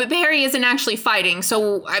 Well, no, but Perry isn't actually fighting.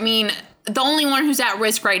 So, I mean... The only one who's at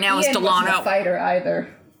risk right now is Delano. Ian wasn't a fighter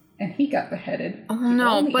either, and he got beheaded. Oh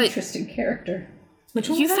no! But interesting character. Which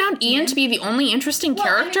one? You found Ian to be the only interesting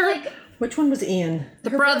character. I mean, which one was Ian?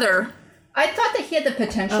 The brother. I thought that he had the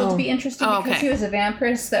potential to be interesting because he was a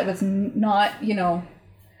vampirist that was not, evil.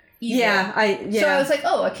 Yeah. So I was like,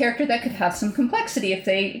 a character that could have some complexity if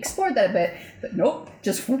they explored that a bit. But nope,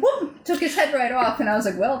 just whoop, took his head right off, and I was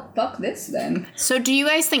like, well, fuck this then. So do you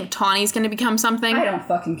guys think Tawny's going to become something? I don't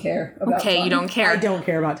fucking care about Tawny. You don't care. I don't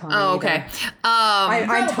care about Tawny. Oh, okay.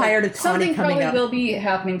 I'm tired of Tawny coming up. Something probably will be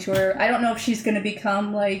happening to her. I don't know if she's going to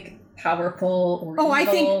become, powerful or evil.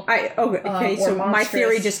 I think... so monstrous. My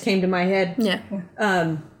theory just came to my head. Yeah.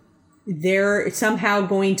 They're somehow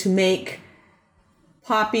going to make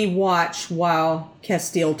Poppy watch while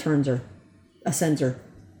Castile ascends her.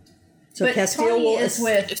 So but Castile is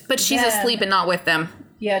with but she's asleep and not with them.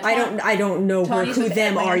 Yeah, I don't know who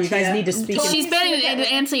them are. You guys need to speak. She's been in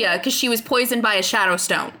Antia because she was poisoned by a shadow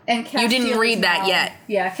stone. And you didn't read that yet.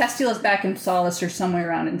 Yeah, Castile is back in Solace or somewhere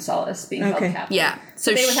around in Solace being held captive. Yeah,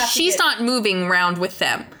 so she's not moving around with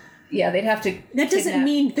them. Yeah, they'd have to. That doesn't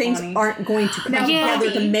mean things aren't going to come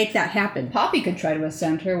together to make that happen. Poppy could try to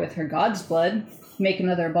ascend her with her god's blood, make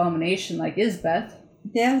another abomination like Isbeth.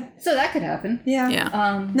 Yeah. So that could happen.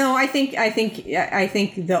 Yeah. No, I think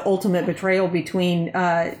the ultimate betrayal between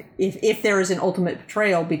if there is an ultimate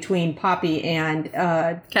betrayal between Poppy and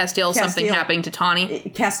Castile, something happening to Tawny.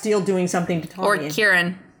 Castile doing something to Tawny.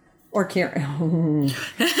 Or Kieran.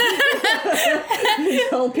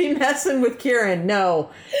 Don't be messing with Kieran. No,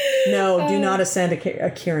 do not ascend a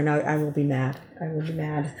Kieran. I will be mad.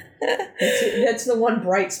 That's the one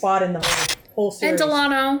bright spot in the whole series.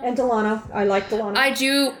 And Delano. I like Delano. I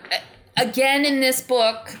do. Again, in this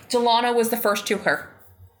book, Delano was the first to her.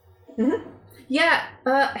 Mm-hmm. Yeah.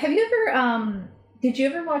 Have you ever... did you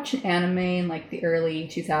ever watch an anime in the early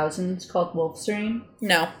 2000s called Wolfstream?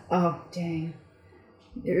 No. Oh, dang.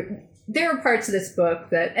 There were parts of this book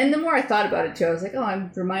that... And the more I thought about it, too, I was like,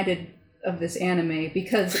 I'm reminded of this anime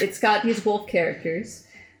because it's got these wolf characters.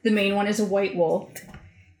 The main one is a white wolf.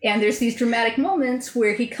 And there's these dramatic moments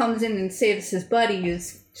where he comes in and saves his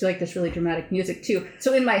buddies to this really dramatic music too.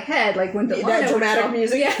 So in my head, when Delano that dramatic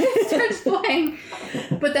music starts playing.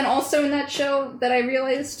 But then also in that show that I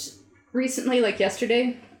realized recently,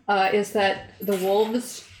 yesterday, is that the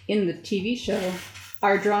wolves in the TV show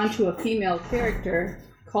are drawn to a female character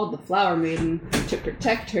called the Flower Maiden to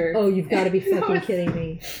protect her. Oh, you've got to be No, fucking kidding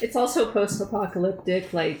me. It's also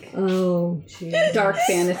post-apocalyptic, like Oh, jeez. dark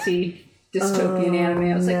fantasy, dystopian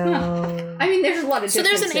anime. I was like, huh. I mean, there's a lot of So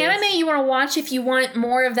there's an differences. anime you want to watch if you want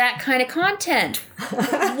more of that kind of content.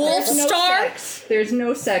 Wolf There's no Star? sex. There's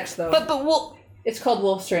no sex, though. But wolf... It's called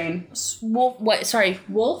Wolf Strain. Wolf... What? Sorry.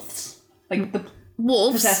 Wolves? Like the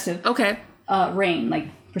Wolves. Possessive. Okay. Rain, like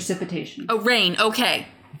precipitation. Oh, rain. Okay.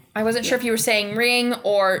 I wasn't sure if you were saying ring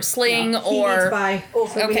or sling He or... needs by. So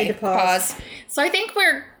we Okay, need to pause. So I think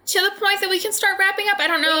we're to the point that we can start wrapping up. I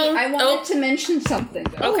don't know. I wanted to mention something,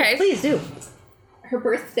 though. Okay. Please do. Her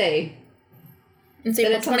birthday. It's That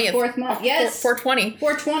April it's on the 20th. 4th month. Yes. 420.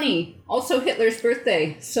 420. Also Hitler's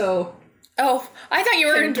birthday. So... Oh, I thought you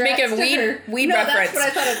were going to make a congrats to her. weed no, reference.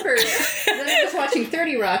 that's what I thought at first. Then I was watching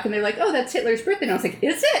 30 Rock, and they're like, oh, that's Hitler's birthday. And I was like,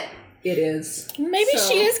 is it? It is. Maybe So,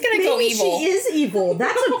 she is going to go Maybe evil. she is evil.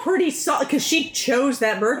 That's a pretty solid, because she chose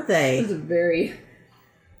that It birthday. was a very...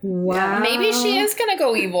 Wow. Maybe she is going to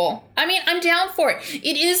go evil. I mean, I'm down for it.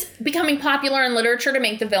 It is becoming popular in literature to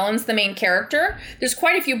make the villains the main character. There's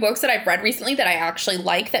quite a few books that I've read recently that I actually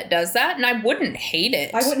like that does that, and I wouldn't hate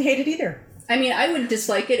it. I wouldn't hate it either. I mean, I would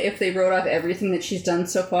dislike it if they wrote off everything that she's done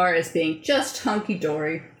so far as being just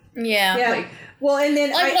hunky-dory. Yeah. Yeah. Like- well, and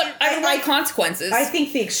then I don't like consequences. I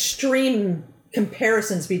think the extreme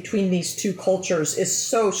comparisons between these two cultures is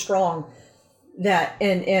so strong that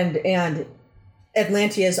and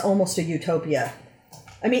Atlantia is almost a utopia.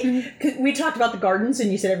 I mean, 'cause we talked about the gardens,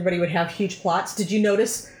 and you said everybody would have huge plots. Did you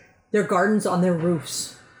notice their gardens on their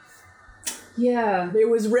roofs? Yeah. It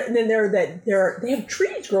was written in there that they have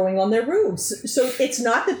trees growing on their roofs. So it's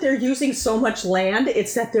not that they're using so much land;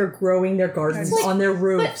 it's that they're growing their gardens on their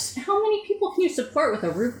roofs. But how many people can you support with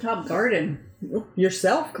a rooftop garden?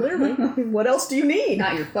 Yourself, clearly. What else do you need?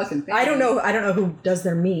 Not your fucking family. I don't know who does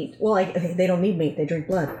their meat. Well, they don't need meat; they drink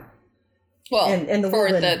blood. well, And the for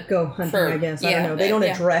women go hunting, I guess. I yeah, don't know. They don't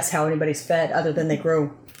yeah. address how anybody's fed other than they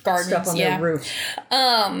grow Gardens, stuff on yeah. their roofs.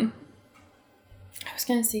 I was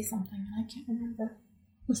going to say something, and I can't remember.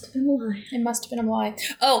 Must have been a lie. It must have been a lie.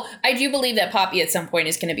 Oh, I do believe that Poppy at some point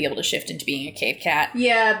is going to be able to shift into being a cave cat.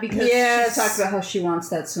 Yeah, because Yes. she talks about how she wants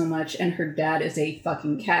that so much, and her dad is a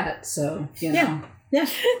fucking cat, so, you know. Yeah.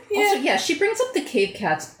 Also, yeah, she brings up the cave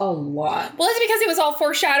cats a lot. Well, that's because it was all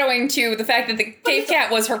foreshadowing to the fact that the cave cat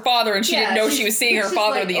was her father, and she didn't know she was seeing her she's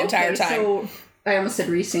father like, the entire okay, time. So, I almost said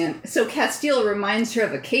Rhysand. So Castile reminds her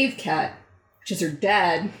of a cave cat, which is her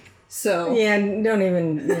dad. So Yeah, don't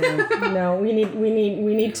even. No, we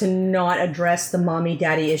need to not address the mommy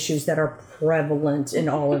daddy issues that are prevalent in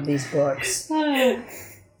all of these books.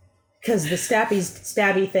 Because the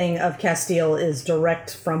stabby thing of Castile is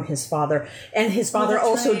direct from his father, and his father that's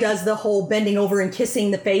also right. does the whole bending over and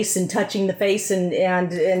kissing the face and touching the face and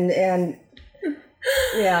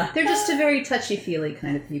yeah. they're just a very touchy-feely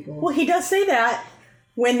kind of people. Well, he does say that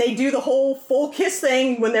when they do the whole full kiss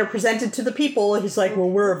thing when they're presented to the people. He's like, "Well,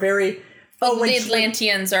 we're a very the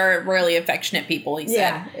Atlanteans are really affectionate people," he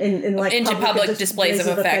said. and like Into public displays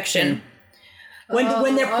of affection.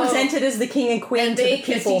 When they're presented as the king and queen and to they the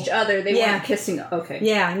kiss people. each other. They weren't kissing. Okay.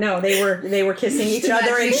 Yeah, no, they were kissing each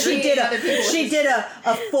other, and she did Other people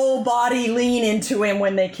a full body lean into him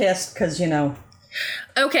when they kissed, because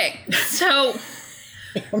Okay, so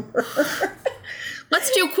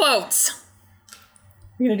let's do quotes.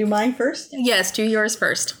 You're gonna do mine first. Yes, do yours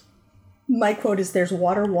first. My quote is, "There's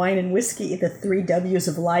water, wine, and whiskey, the 3 W's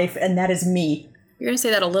of life, and that is me." You're going to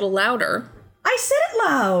say that a little louder. I said it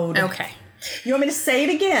loud. Okay. You want me to say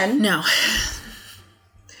it again? No.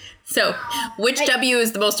 So, which W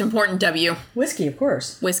is the most important W? Whiskey, of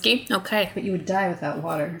course. Whiskey? Okay. But you would die without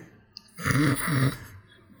water.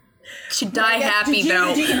 She'd die happy,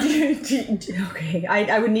 though. Okay,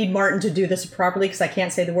 I would need Martin to do this properly because I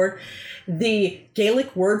can't say the word. The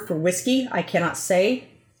Gaelic word for whiskey, I cannot say,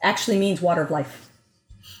 actually means water of life.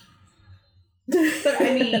 But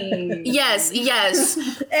I mean, Yes.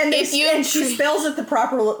 And, If you and she spells it the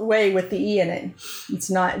proper way with the E in it. It's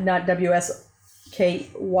not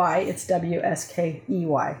W-S-K-Y, it's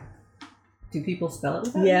W-S-K-E-Y. do people spell it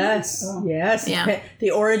with that? Yes, Oh. yes. Yeah.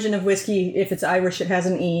 The origin of whiskey, if it's Irish, it has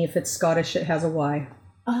an E. If it's Scottish, it has a Y.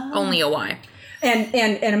 Only a Y.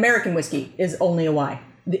 And American whiskey is only a Y.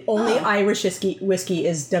 The only Irish whiskey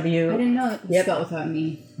is W. I didn't know it was spelled without an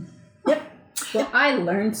E. Yep. Well, I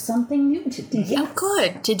learned something new today. Oh,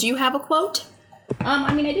 good. Did you have a quote?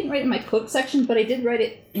 I mean, I didn't write it in my quote section, but I did write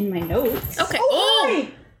it in my notes. Okay. Oh,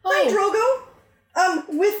 hi, Drogo.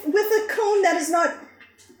 With a cone that is not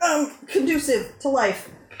conducive to life.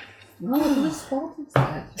 Well, whose fault is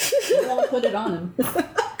that? I'll put it on him.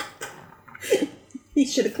 He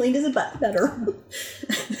should have cleaned his butt better.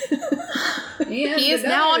 He is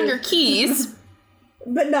now on your keys.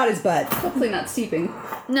 But not his butt. Hopefully not seeping.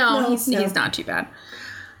 No, he's not too bad.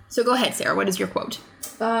 So go ahead, Sarah. What is your quote?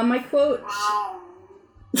 My quote...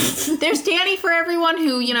 There's Danny for everyone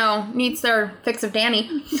who, needs their fix of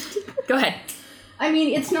Danny. Go ahead. I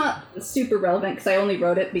mean, it's not super relevant because I only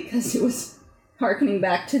wrote it because it was harkening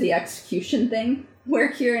back to the execution thing,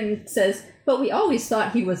 where Kieran says, but we always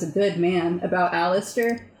thought he was a good man about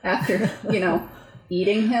Alistair after,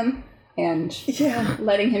 eating him and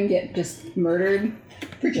letting him get just murdered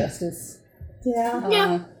for justice.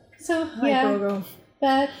 Yeah. So,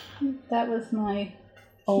 that was my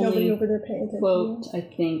only over there paying attention. quote, I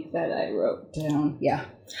think, that I wrote down. Yeah.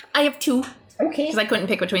 I have two. Okay. Because I couldn't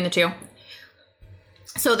pick between the two.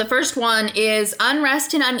 So the first one is,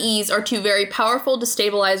 unrest and unease are two very powerful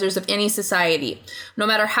destabilizers of any society. No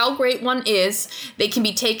matter how great one is, they can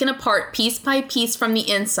be taken apart piece by piece from the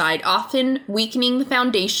inside, often weakening the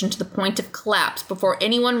foundation to the point of collapse before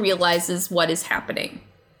anyone realizes what is happening.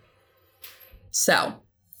 So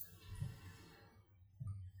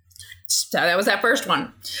that was that first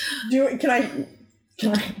one. Can I?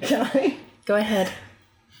 Go ahead.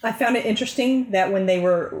 I found it interesting that when they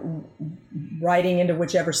were riding into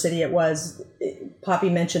whichever city it was, Poppy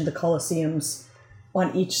mentioned the Colosseums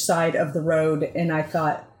on each side of the road, and I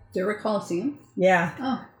thought... There were Colosseums? Yeah.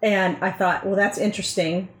 Oh. And I thought, well, that's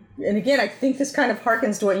interesting. And again, I think this kind of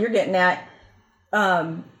harkens to what you're getting at.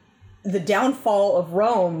 The downfall of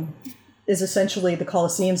Rome is essentially the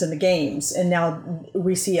Colosseums and the games, and now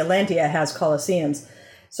we see Atlantia has Colosseums.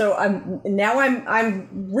 So I'm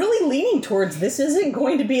really leaning towards this isn't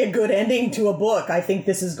going to be a good ending to a book. I think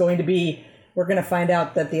this is going to be, we're going to find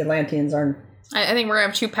out that the Atlanteans aren't. I think we're going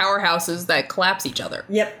to have two powerhouses that collapse each other.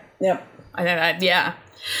 Yep. Yeah.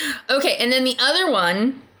 Okay, and then the other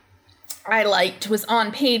one I liked was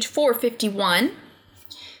on page 451.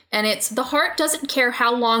 And it's, the heart doesn't care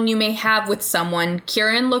how long you may have with someone.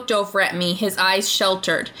 Kieran looked over at me, his eyes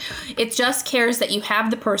sheltered. It just cares that you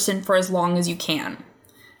have the person for as long as you can.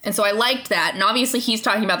 And so I liked that. And obviously he's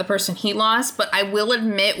talking about the person he lost. But I will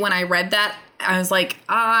admit, when I read that, I was like,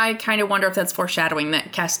 I kind of wonder if that's foreshadowing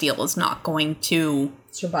that Castile is not going to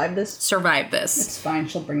survive this. It's fine.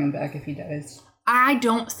 She'll bring him back if he dies. I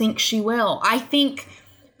don't think she will. I think...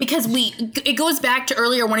 Because it goes back to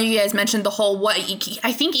earlier, one of you guys mentioned the whole, I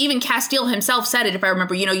think even Castile himself said it, if I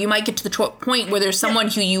remember, you might get to the point where there's someone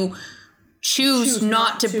who you choose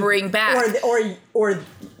not to bring back. Or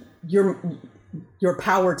your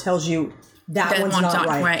power tells you that one's not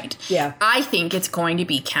right. Yeah. I think it's going to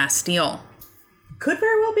be Castile. Could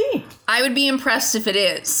very well be. I would be impressed if it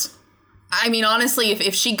is. I mean, honestly,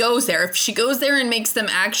 if she goes there and makes them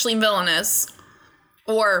actually villainous,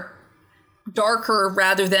 or darker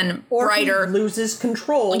rather than brighter. Or loses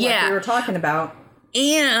control, like we were talking about.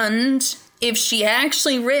 And if she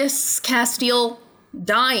actually risks Castile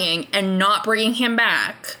dying and not bringing him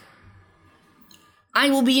back, I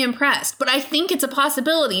will be impressed. But I think it's a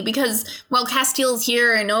possibility because, while Castile's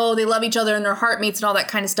here and, they love each other and their heart meets and all that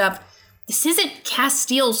kind of stuff, this isn't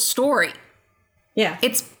Castile's story. Yeah.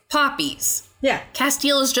 It's Poppy's. Yeah.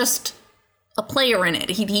 Castile is just a player in it.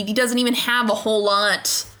 He doesn't even have a whole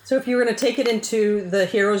lot. So if you were going to take it into the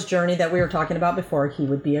hero's journey that we were talking about before, he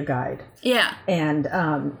would be a guide. Yeah. And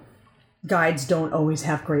guides don't always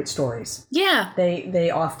have great stories. Yeah.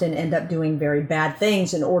 They often end up doing very bad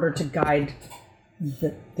things in order to guide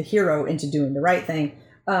the hero into doing the right thing.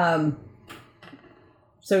 So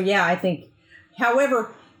yeah, I think,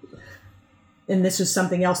 however, and this is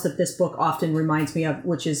something else that this book often reminds me of,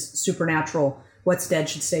 which is supernatural. What's dead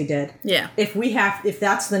should stay dead. Yeah. If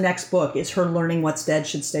that's the next book, is her learning what's dead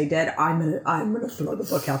should stay dead, I'm gonna throw the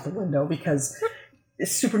book out the window because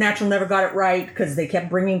Supernatural never got it right because they kept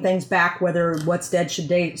bringing things back. Whether what's dead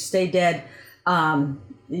should stay dead. I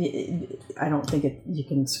don't think you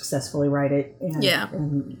can successfully write it.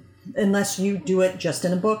 And unless you do it just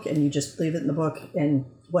in a book and you just leave it in the book and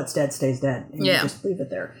what's dead stays dead and you just leave it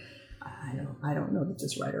there. I don't know that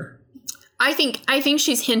this writer. I think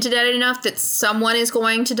she's hinted at it enough that someone is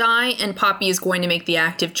going to die, and Poppy is going to make the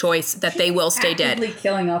active choice that they will stay dead. Actively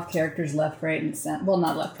killing off characters left, right, and center. Well,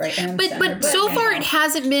 not left, right, and center. But so far, it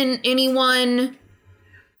hasn't been anyone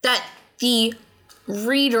that the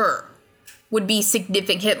reader would be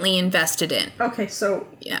significantly invested in. Okay, so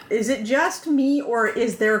is it just me, or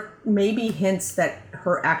is there maybe hints that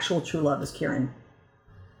her actual true love is Kieran?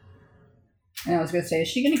 And I was going to say, is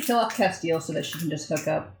she going to kill off Castile so that she can just hook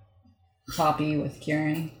up Poppy with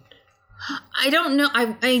Kieran? I don't know.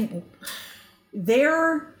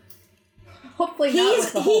 Hopefully not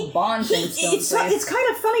with the whole bond thing still in place. It's kind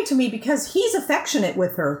of funny to me because he's affectionate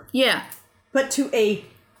with her. Yeah. But to a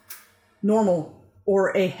normal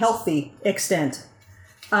or a healthy extent.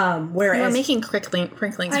 Whereas You're making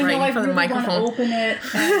crinklings I know, right I in front really of the microphone. want to open it.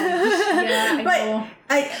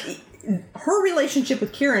 And, her relationship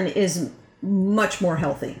with Kieran is much more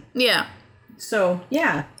healthy. Yeah. So,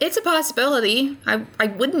 yeah. It's a possibility. I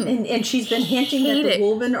wouldn't. And she's been hinting that the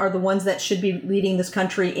Wolven are the ones that should be leading this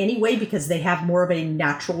country anyway because they have more of a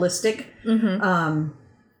naturalistic.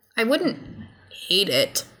 I wouldn't hate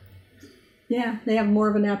it. Yeah, they have more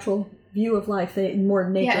of a natural view of life. They more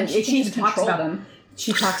nature. Yeah, and she can just control them.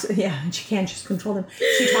 She talks, and she can just control them.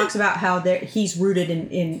 She talks about how he's rooted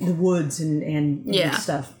in the woods and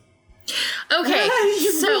stuff. Okay,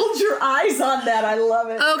 you rolled your eyes on that. I love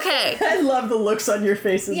it. Okay. I love the looks on your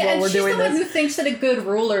faces while we're doing this. Yeah, she's the one who thinks that a good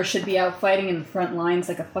ruler should be out fighting in the front lines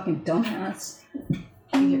like a fucking dumbass.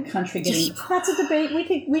 Your country getting... That's a debate.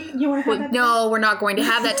 You want to have that No, we're not going to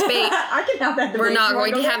have that debate. I can have that debate. We're not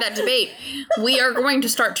going to have that debate. We are going to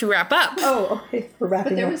start to wrap up. Oh, okay. We're wrapping up.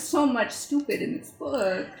 But there up. was so much stupid in this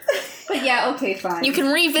book. But yeah, okay, fine. You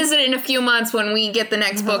can revisit it in a few months when we get the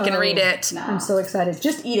next book and read it. No. I'm so excited.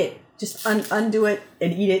 Just eat it. Just undo it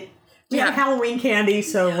and eat it. We have Halloween candy,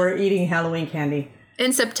 so we're eating Halloween candy.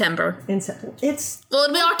 In September. It'll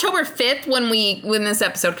be October 5th when this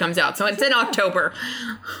episode comes out, so it's in October.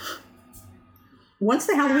 Once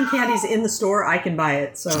the Halloween candy's in the store, I can buy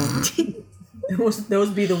it. So those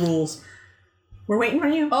be the rules. We're waiting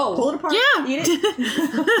on you. Oh. Pull it apart. Yeah. Eat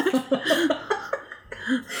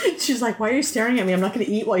it. She's like, why are you staring at me? I'm not going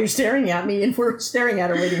to eat while you're staring at me. And we're staring at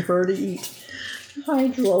her, waiting for her to eat. Hi,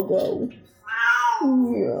 Drogo.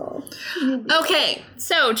 Yeah. Okay,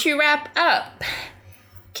 so to wrap up,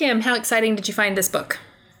 Kim, how exciting did you find this book?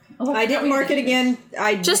 Oh, I didn't mark it again.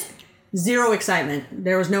 Zero excitement.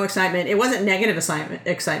 There was no excitement. It wasn't negative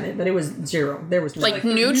excitement, but it was zero. There was no. Like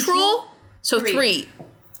neutral? So 3.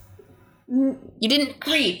 You didn't...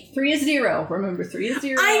 3. 3 is 0. Remember, 3 is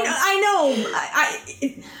 0. I know.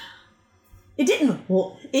 It didn't...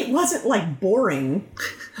 Well, it wasn't, like, boring,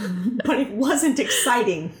 but it wasn't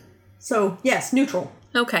exciting. So, yes, neutral.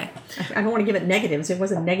 Okay. I don't want to give it negatives. It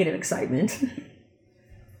wasn't negative excitement.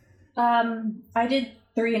 I did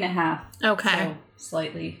 3.5. Okay. So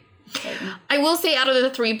slightly. I will say out of the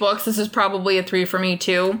 3 books, this is probably a 3 for me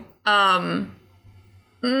too.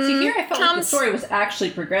 See, here I felt like the story was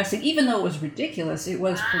actually progressing. Even though it was ridiculous, it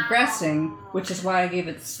was progressing, which is why I gave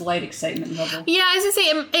it slight excitement level. Yeah, I was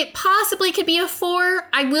going to say, it possibly could be a 4.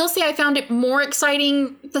 I will say I found it more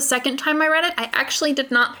exciting the second time I read it. I actually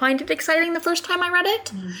did not find it exciting the first time I read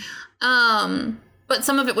it. But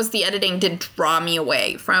some of it was the editing did draw me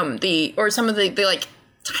away from some of the like,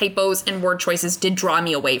 typos and word choices did draw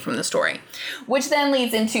me away from the story, which then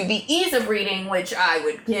leads into the ease of reading, which I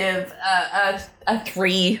would give a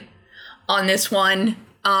 3 on this one.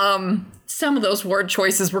 Some of those word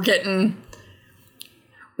choices were getting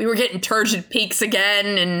turgid peaks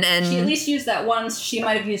again, and she at least used that once. She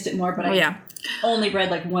might have used it more, but I only read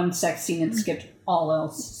like one sex scene and skipped all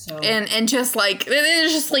else. So. And just like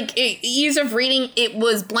it's just like ease of reading, it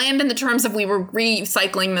was bland in the terms of we were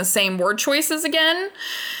recycling the same word choices again,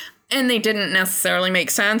 and they didn't necessarily make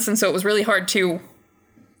sense, and so it was really hard to.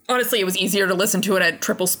 Honestly, it was easier to listen to it at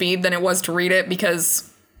triple speed than it was to read it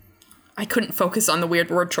because I couldn't focus on the weird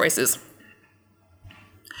word choices.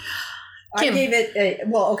 Kim. I gave it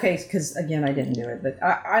because again I didn't do it, but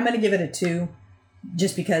I'm going to give it a 2,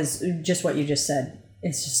 just because just what you just said.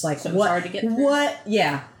 It's just like so hard to get through.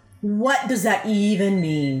 What does that even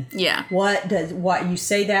mean? Yeah. What you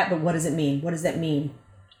say that, but what does it mean? What does that mean?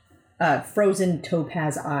 Frozen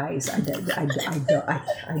topaz eyes. I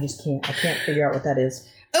just can't. I can't figure out what that is.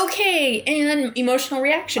 Okay, and emotional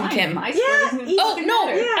reaction, Kim. I thought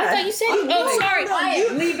you said. Sorry.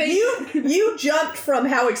 No, you jumped from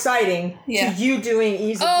how exciting to you doing easy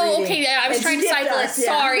reading. Oh, okay. Yeah, I was trying to cycle it.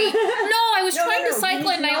 Sorry. No, I was trying to cycle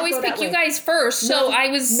it, and I always pick you guys first. So I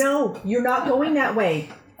was. No, you're not going that way.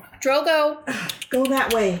 Drogo, go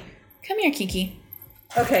that way. Come here, Kiki.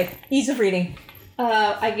 Okay, ease of reading.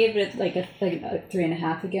 I gave it like a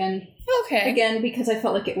 3.5 again. Okay. Again, because I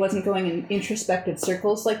felt like it wasn't going in introspective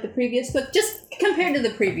circles like the previous book. Just compared to the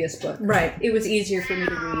previous book. Right. It was easier for me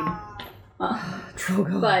to read.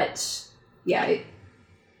 Drogo. But, yeah.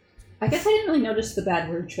 I guess I didn't really notice the bad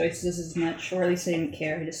word choices as much, or at least I didn't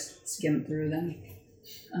care. I just skimmed through them.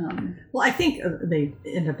 Well, I think they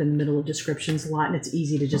end up in the middle of descriptions a lot, and it's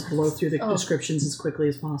easy to just blow through the descriptions as quickly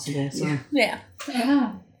as possible. So. Yeah.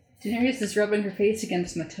 Daenerys is rubbing her face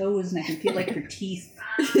against my toes, and I can feel like her teeth.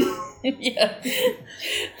 Yeah.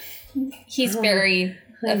 He's very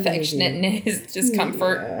affectionate in his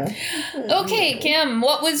discomfort. Yeah. Okay, Kim,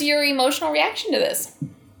 what was your emotional reaction to this?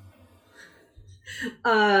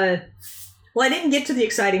 Well, I didn't get to the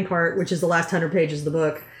exciting part, which is the last 100 pages of the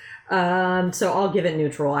book. So I'll give it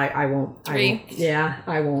neutral. I won't. 3.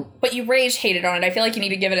 I won't. But you rage hated on it. I feel like you need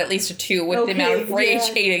to give it at least a 2 with the amount of rage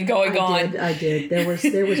hating going on. I did. There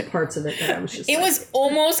was parts of it that I was just. It was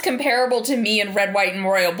almost comparable to me in Red, White, and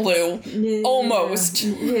Royal Blue. Yeah, Almost.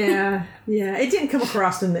 Yeah. It didn't come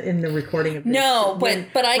across in the recording of this. No, but I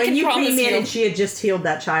can promise when you came in you. and she had just healed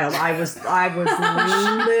that child, I was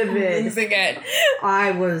livid. Losing it.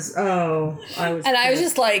 I was. And I was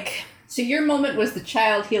just like. So your moment was the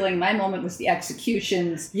child healing. My moment was the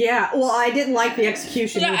executions. Yeah. Well, I didn't like the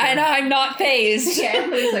execution. And I'm not phased. Yeah,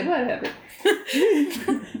 everybody's like, whatever.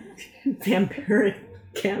 Vampiric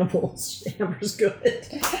cannibals. Amber's good.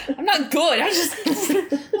 I'm not good. I just.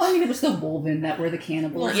 Well, I mean, it was the Wolven that were the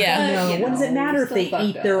cannibals. Yeah. But, No. What does it matter if still they fucked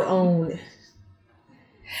eat up. their own?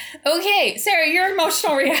 Okay, Sarah, your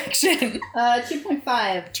emotional reaction. 2.5.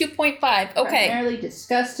 2.5. Okay. Primarily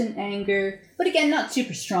disgust and anger, but again, not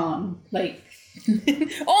super strong. Like,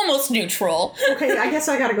 Almost neutral. Okay, I guess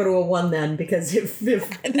I got to go to a 1 then, because if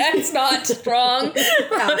That's not strong. Or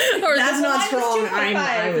that's not strong,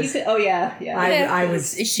 I was. Oh yeah. I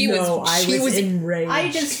was. She I was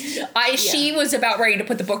enraged. She was about ready to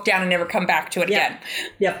put the book down and never come back to it again.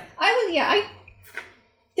 Yep.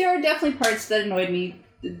 There are definitely parts that annoyed me.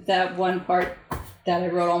 That one part that I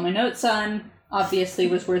wrote all my notes on obviously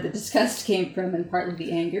was where the disgust came from and partly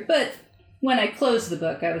the anger. But when I closed the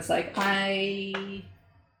book, I was like, I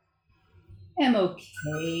am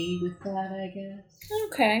okay with that, I guess.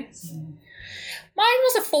 Okay. Mine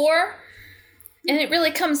was a 4. And it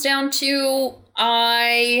really comes down to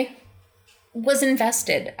I was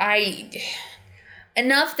invested.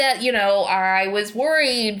 Enough that, I was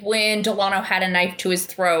worried when Delano had a knife to his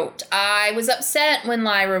throat. I was upset when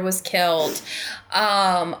Lyra was killed.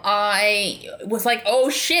 I was like, oh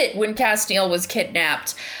shit, when Castile was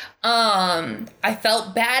kidnapped. I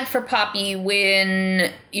felt bad for Poppy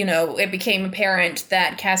when, it became apparent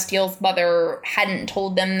that Castile's mother hadn't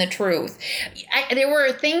told them the truth. There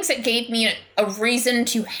were things that gave me a reason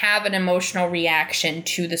to have an emotional reaction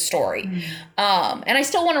to the story. And I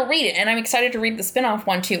still want to read it, and I'm excited to read the spinoff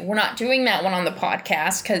one too. We're not doing that one on the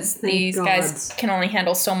podcast because these guys can only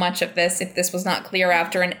handle so much of this if this was not clear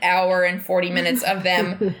after an hour and 40 minutes of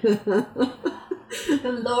them.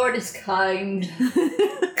 The Lord is kind.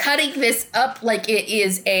 Cutting this up like it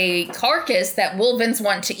is a carcass that wolvens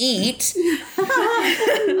want to eat.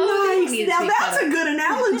 Nice. Now that's a good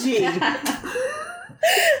analogy.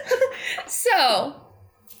 So,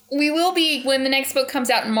 we will be, when the next book comes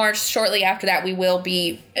out in March, shortly after that, we will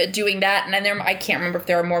be doing that. And then I can't remember if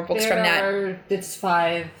there are more books from that. It's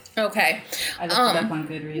 5. Okay. I looked it up on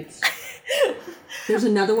Goodreads. There's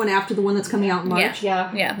another one after the one that's coming out in March.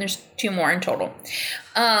 Yeah, there's 2 more in total.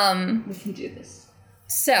 we can do this.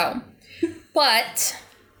 So, but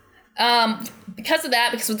because of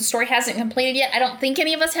that, because the story hasn't completed yet, I don't think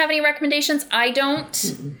any of us have any recommendations. I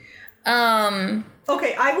don't.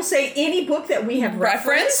 Okay, I will say any book that we have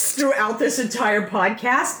referenced throughout this entire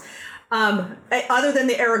podcast, other than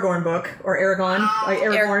the Aragorn book, or Aragorn,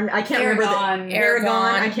 I can't remember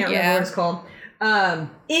Aragon, I can't remember what it's called.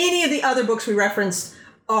 Any of the other books we referenced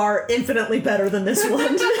are infinitely better than this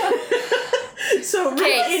one. So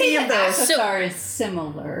read any of those. Avatar is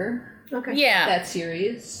similar. Okay. Yeah. That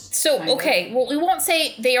series. So, okay, well, we won't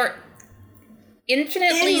say they are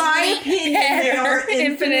infinitely in my opinion, they are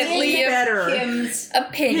infinitely better. Kim's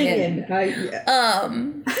opinion.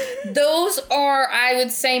 Those are, I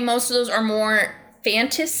would say, most of those are more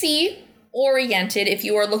fantasy oriented. If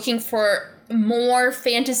you are looking for more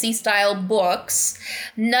fantasy style books,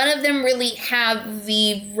 none of them really have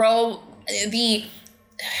the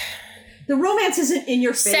romance isn't in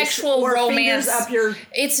your face. Sexual or romance up your.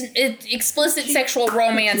 It's explicit sexual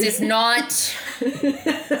romance is not.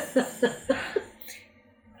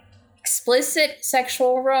 Explicit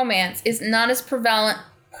sexual romance is not as prevalent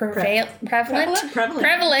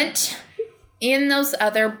in those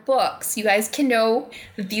other books. You guys can know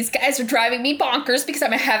that these guys are driving me bonkers because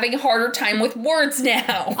I'm having a harder time with words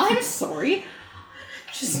now. I'm sorry.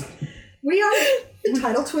 We are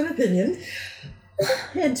entitled to an opinion.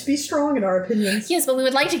 And to be strong in our opinions. Yes, but we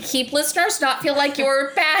would like to keep listeners not feel like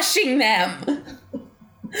you're bashing them.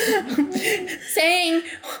 Saying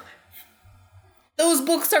those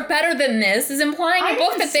books are better than this is implying a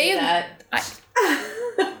book that they...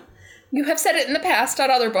 You have said it in the past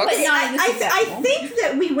on other books. I think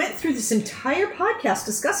that we went through this entire podcast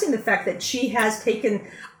discussing the fact that she has taken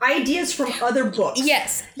ideas from other books.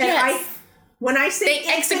 Yes. And When I say They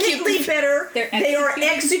execute infinitely better, they are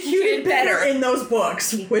executed better in those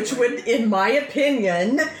books, which would, in my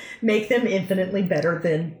opinion, make them infinitely better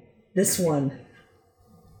than this one.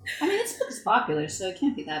 I mean, this book is popular, so it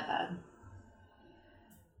can't be that bad.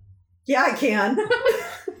 Yeah, I can.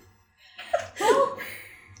 Well,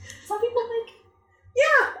 some people think.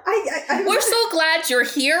 Yeah, I We're so glad you're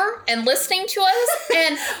here and listening to us,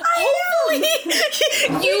 and hopefully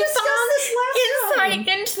you found insight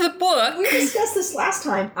into the book. We discussed this last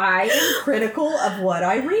time. I am critical of what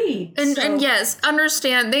I read. And yes,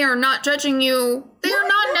 understand, they are not judging you. They are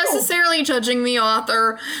not necessarily judging the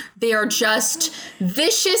author. They are just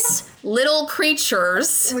vicious little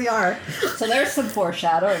creatures. We are. So there's some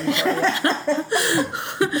foreshadowing for you.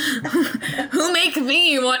 Who make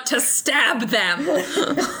me want to stab them.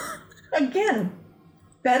 Again,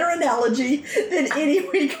 better analogy than any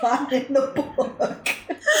we got in the book.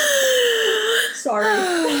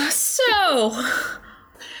 Sorry. So,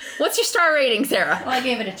 what's your star rating, Sarah? Well, I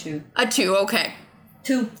gave it a 2. A 2, okay.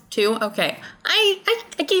 2. 2, okay. I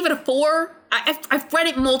gave it a 4. I've read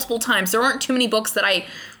it multiple times. There aren't too many books that I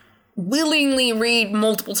willingly read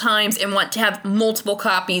multiple times and want to have multiple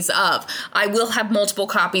copies of. I will have multiple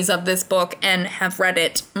copies of this book and have read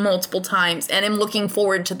it multiple times and am looking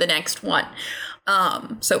forward to the next one.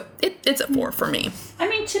 So it's a 4 for me. I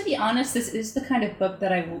mean, to be honest, this is the kind of book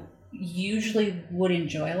that I usually would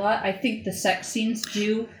enjoy a lot. I think the sex scenes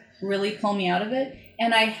do really pull me out of it.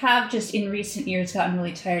 And I have just in recent years gotten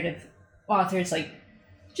really tired of authors like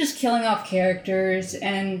just killing off characters,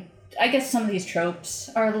 and I guess some of these tropes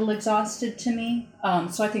are a little exhausted to me.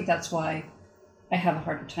 So I think that's why I have a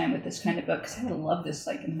harder time with this kind of book, because I would love this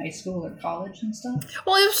like in high school or college and stuff.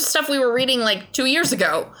 Well, it was just stuff we were reading like 2 years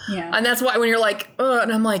ago. Yeah. And that's why when you're like, ugh,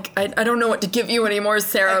 and I'm like, I don't know what to give you anymore,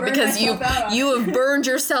 Sarah, because you have burned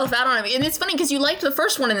yourself out on it. And it's funny because you liked the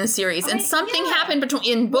first one in the series, and something happened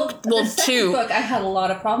in book the second 2. book I had a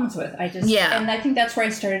lot of problems with. Yeah. And I think that's where I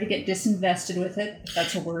started to get disinvested with it. If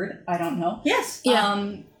that's a word, I don't know. Yes. Yeah.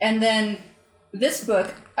 And then this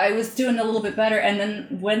book, I was doing a little bit better, and then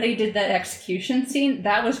when they did that execution scene,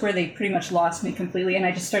 that was where they pretty much lost me completely, and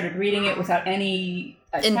I just started reading it without any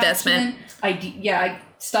investment. I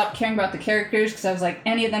stopped caring about the characters, because I was like,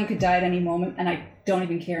 any of them could die at any moment, and I don't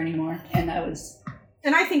even care anymore, and that was...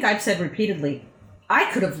 And I think I've said repeatedly, I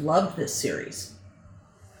could have loved this series.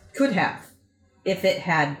 Could have. If it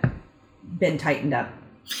had been tightened up.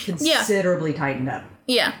 Considerably tightened up.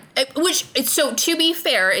 Yeah, so to be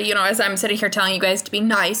fair, as I'm sitting here telling you guys to be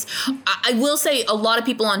nice, I will say a lot of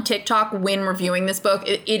people on TikTok, when reviewing this book,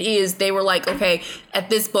 they were like, okay, at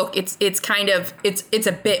this book, it's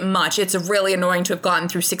a bit much. It's really annoying to have gotten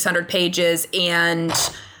through 600 pages, and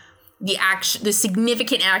the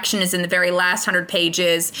significant action is in the very last 100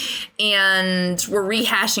 pages, and we're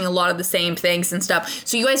rehashing a lot of the same things and stuff.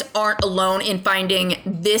 So you guys aren't alone in finding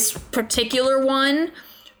this particular one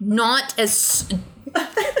not as...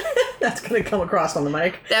 That's going to come across on the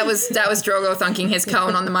mic. That was Drogo thunking his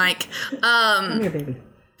cone on the mic. Come here, baby.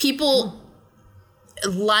 People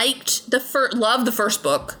loved the first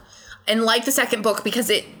book and liked the second book because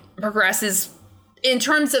it progresses in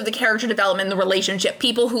terms of the character development and the relationship.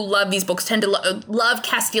 People who love these books tend to love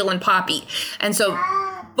Castile and Poppy. And so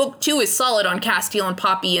book 2 is solid on Castile and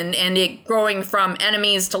Poppy and it growing from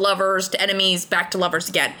enemies to lovers to enemies back to lovers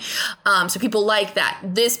again. So people like that.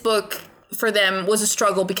 This book for them was a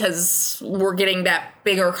struggle because we're getting that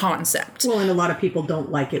bigger concept. Well, and a lot of people don't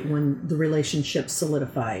like it when the relationships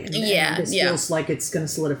solidify. And this feels like it's going to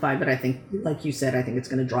solidify, but I think, like you said, I think it's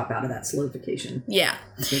going to drop out of that solidification. Yeah.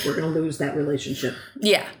 I think we're going to lose that relationship.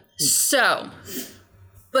 Yeah. So...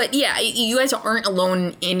 But yeah, you guys aren't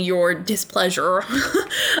alone in your displeasure.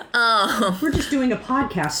 We're just doing a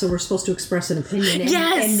podcast, so we're supposed to express an opinion.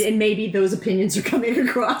 Yes. And maybe those opinions are coming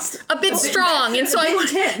across a bit strong. And so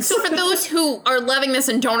so for those who are loving this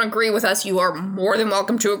and don't agree with us, you are more than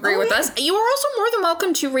welcome to agree with us. You are also more than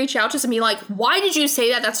welcome to reach out to us and be like, why did you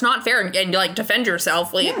say that? That's not fair. And like defend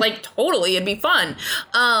yourself. Like totally, it'd be fun.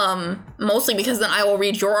 Mostly because then I will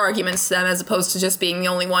read your arguments to them as opposed to just being the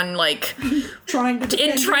only one like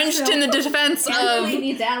entrenched in the defense of... Amberly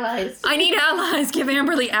needs allies. I need allies. Give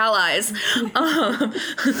Amberly allies.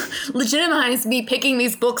 Legitimize me picking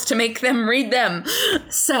these books to make them read them.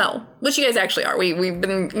 So, which you guys actually are. We've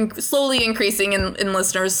been slowly increasing in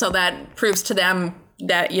listeners, so that proves to them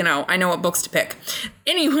that, I know what books to pick.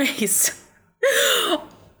 Anyways,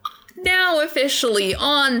 now officially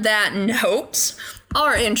on that note...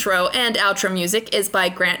 Our intro and outro music is by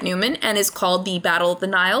Grant Newman and is called The Battle of the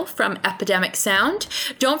Nile from Epidemic Sound.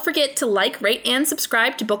 Don't forget to like, rate, and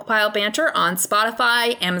subscribe to Bookpile Banter on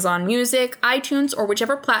Spotify, Amazon Music, iTunes, or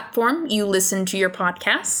whichever platform you listen to your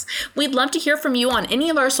podcasts. We'd love to hear from you on any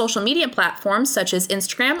of our social media platforms such as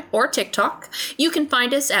Instagram or TikTok. You can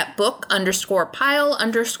find us at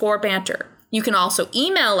book_pile_banter. You can also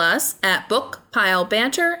email us at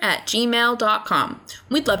bookpilebanter@gmail.com.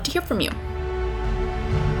 We'd love to hear from you.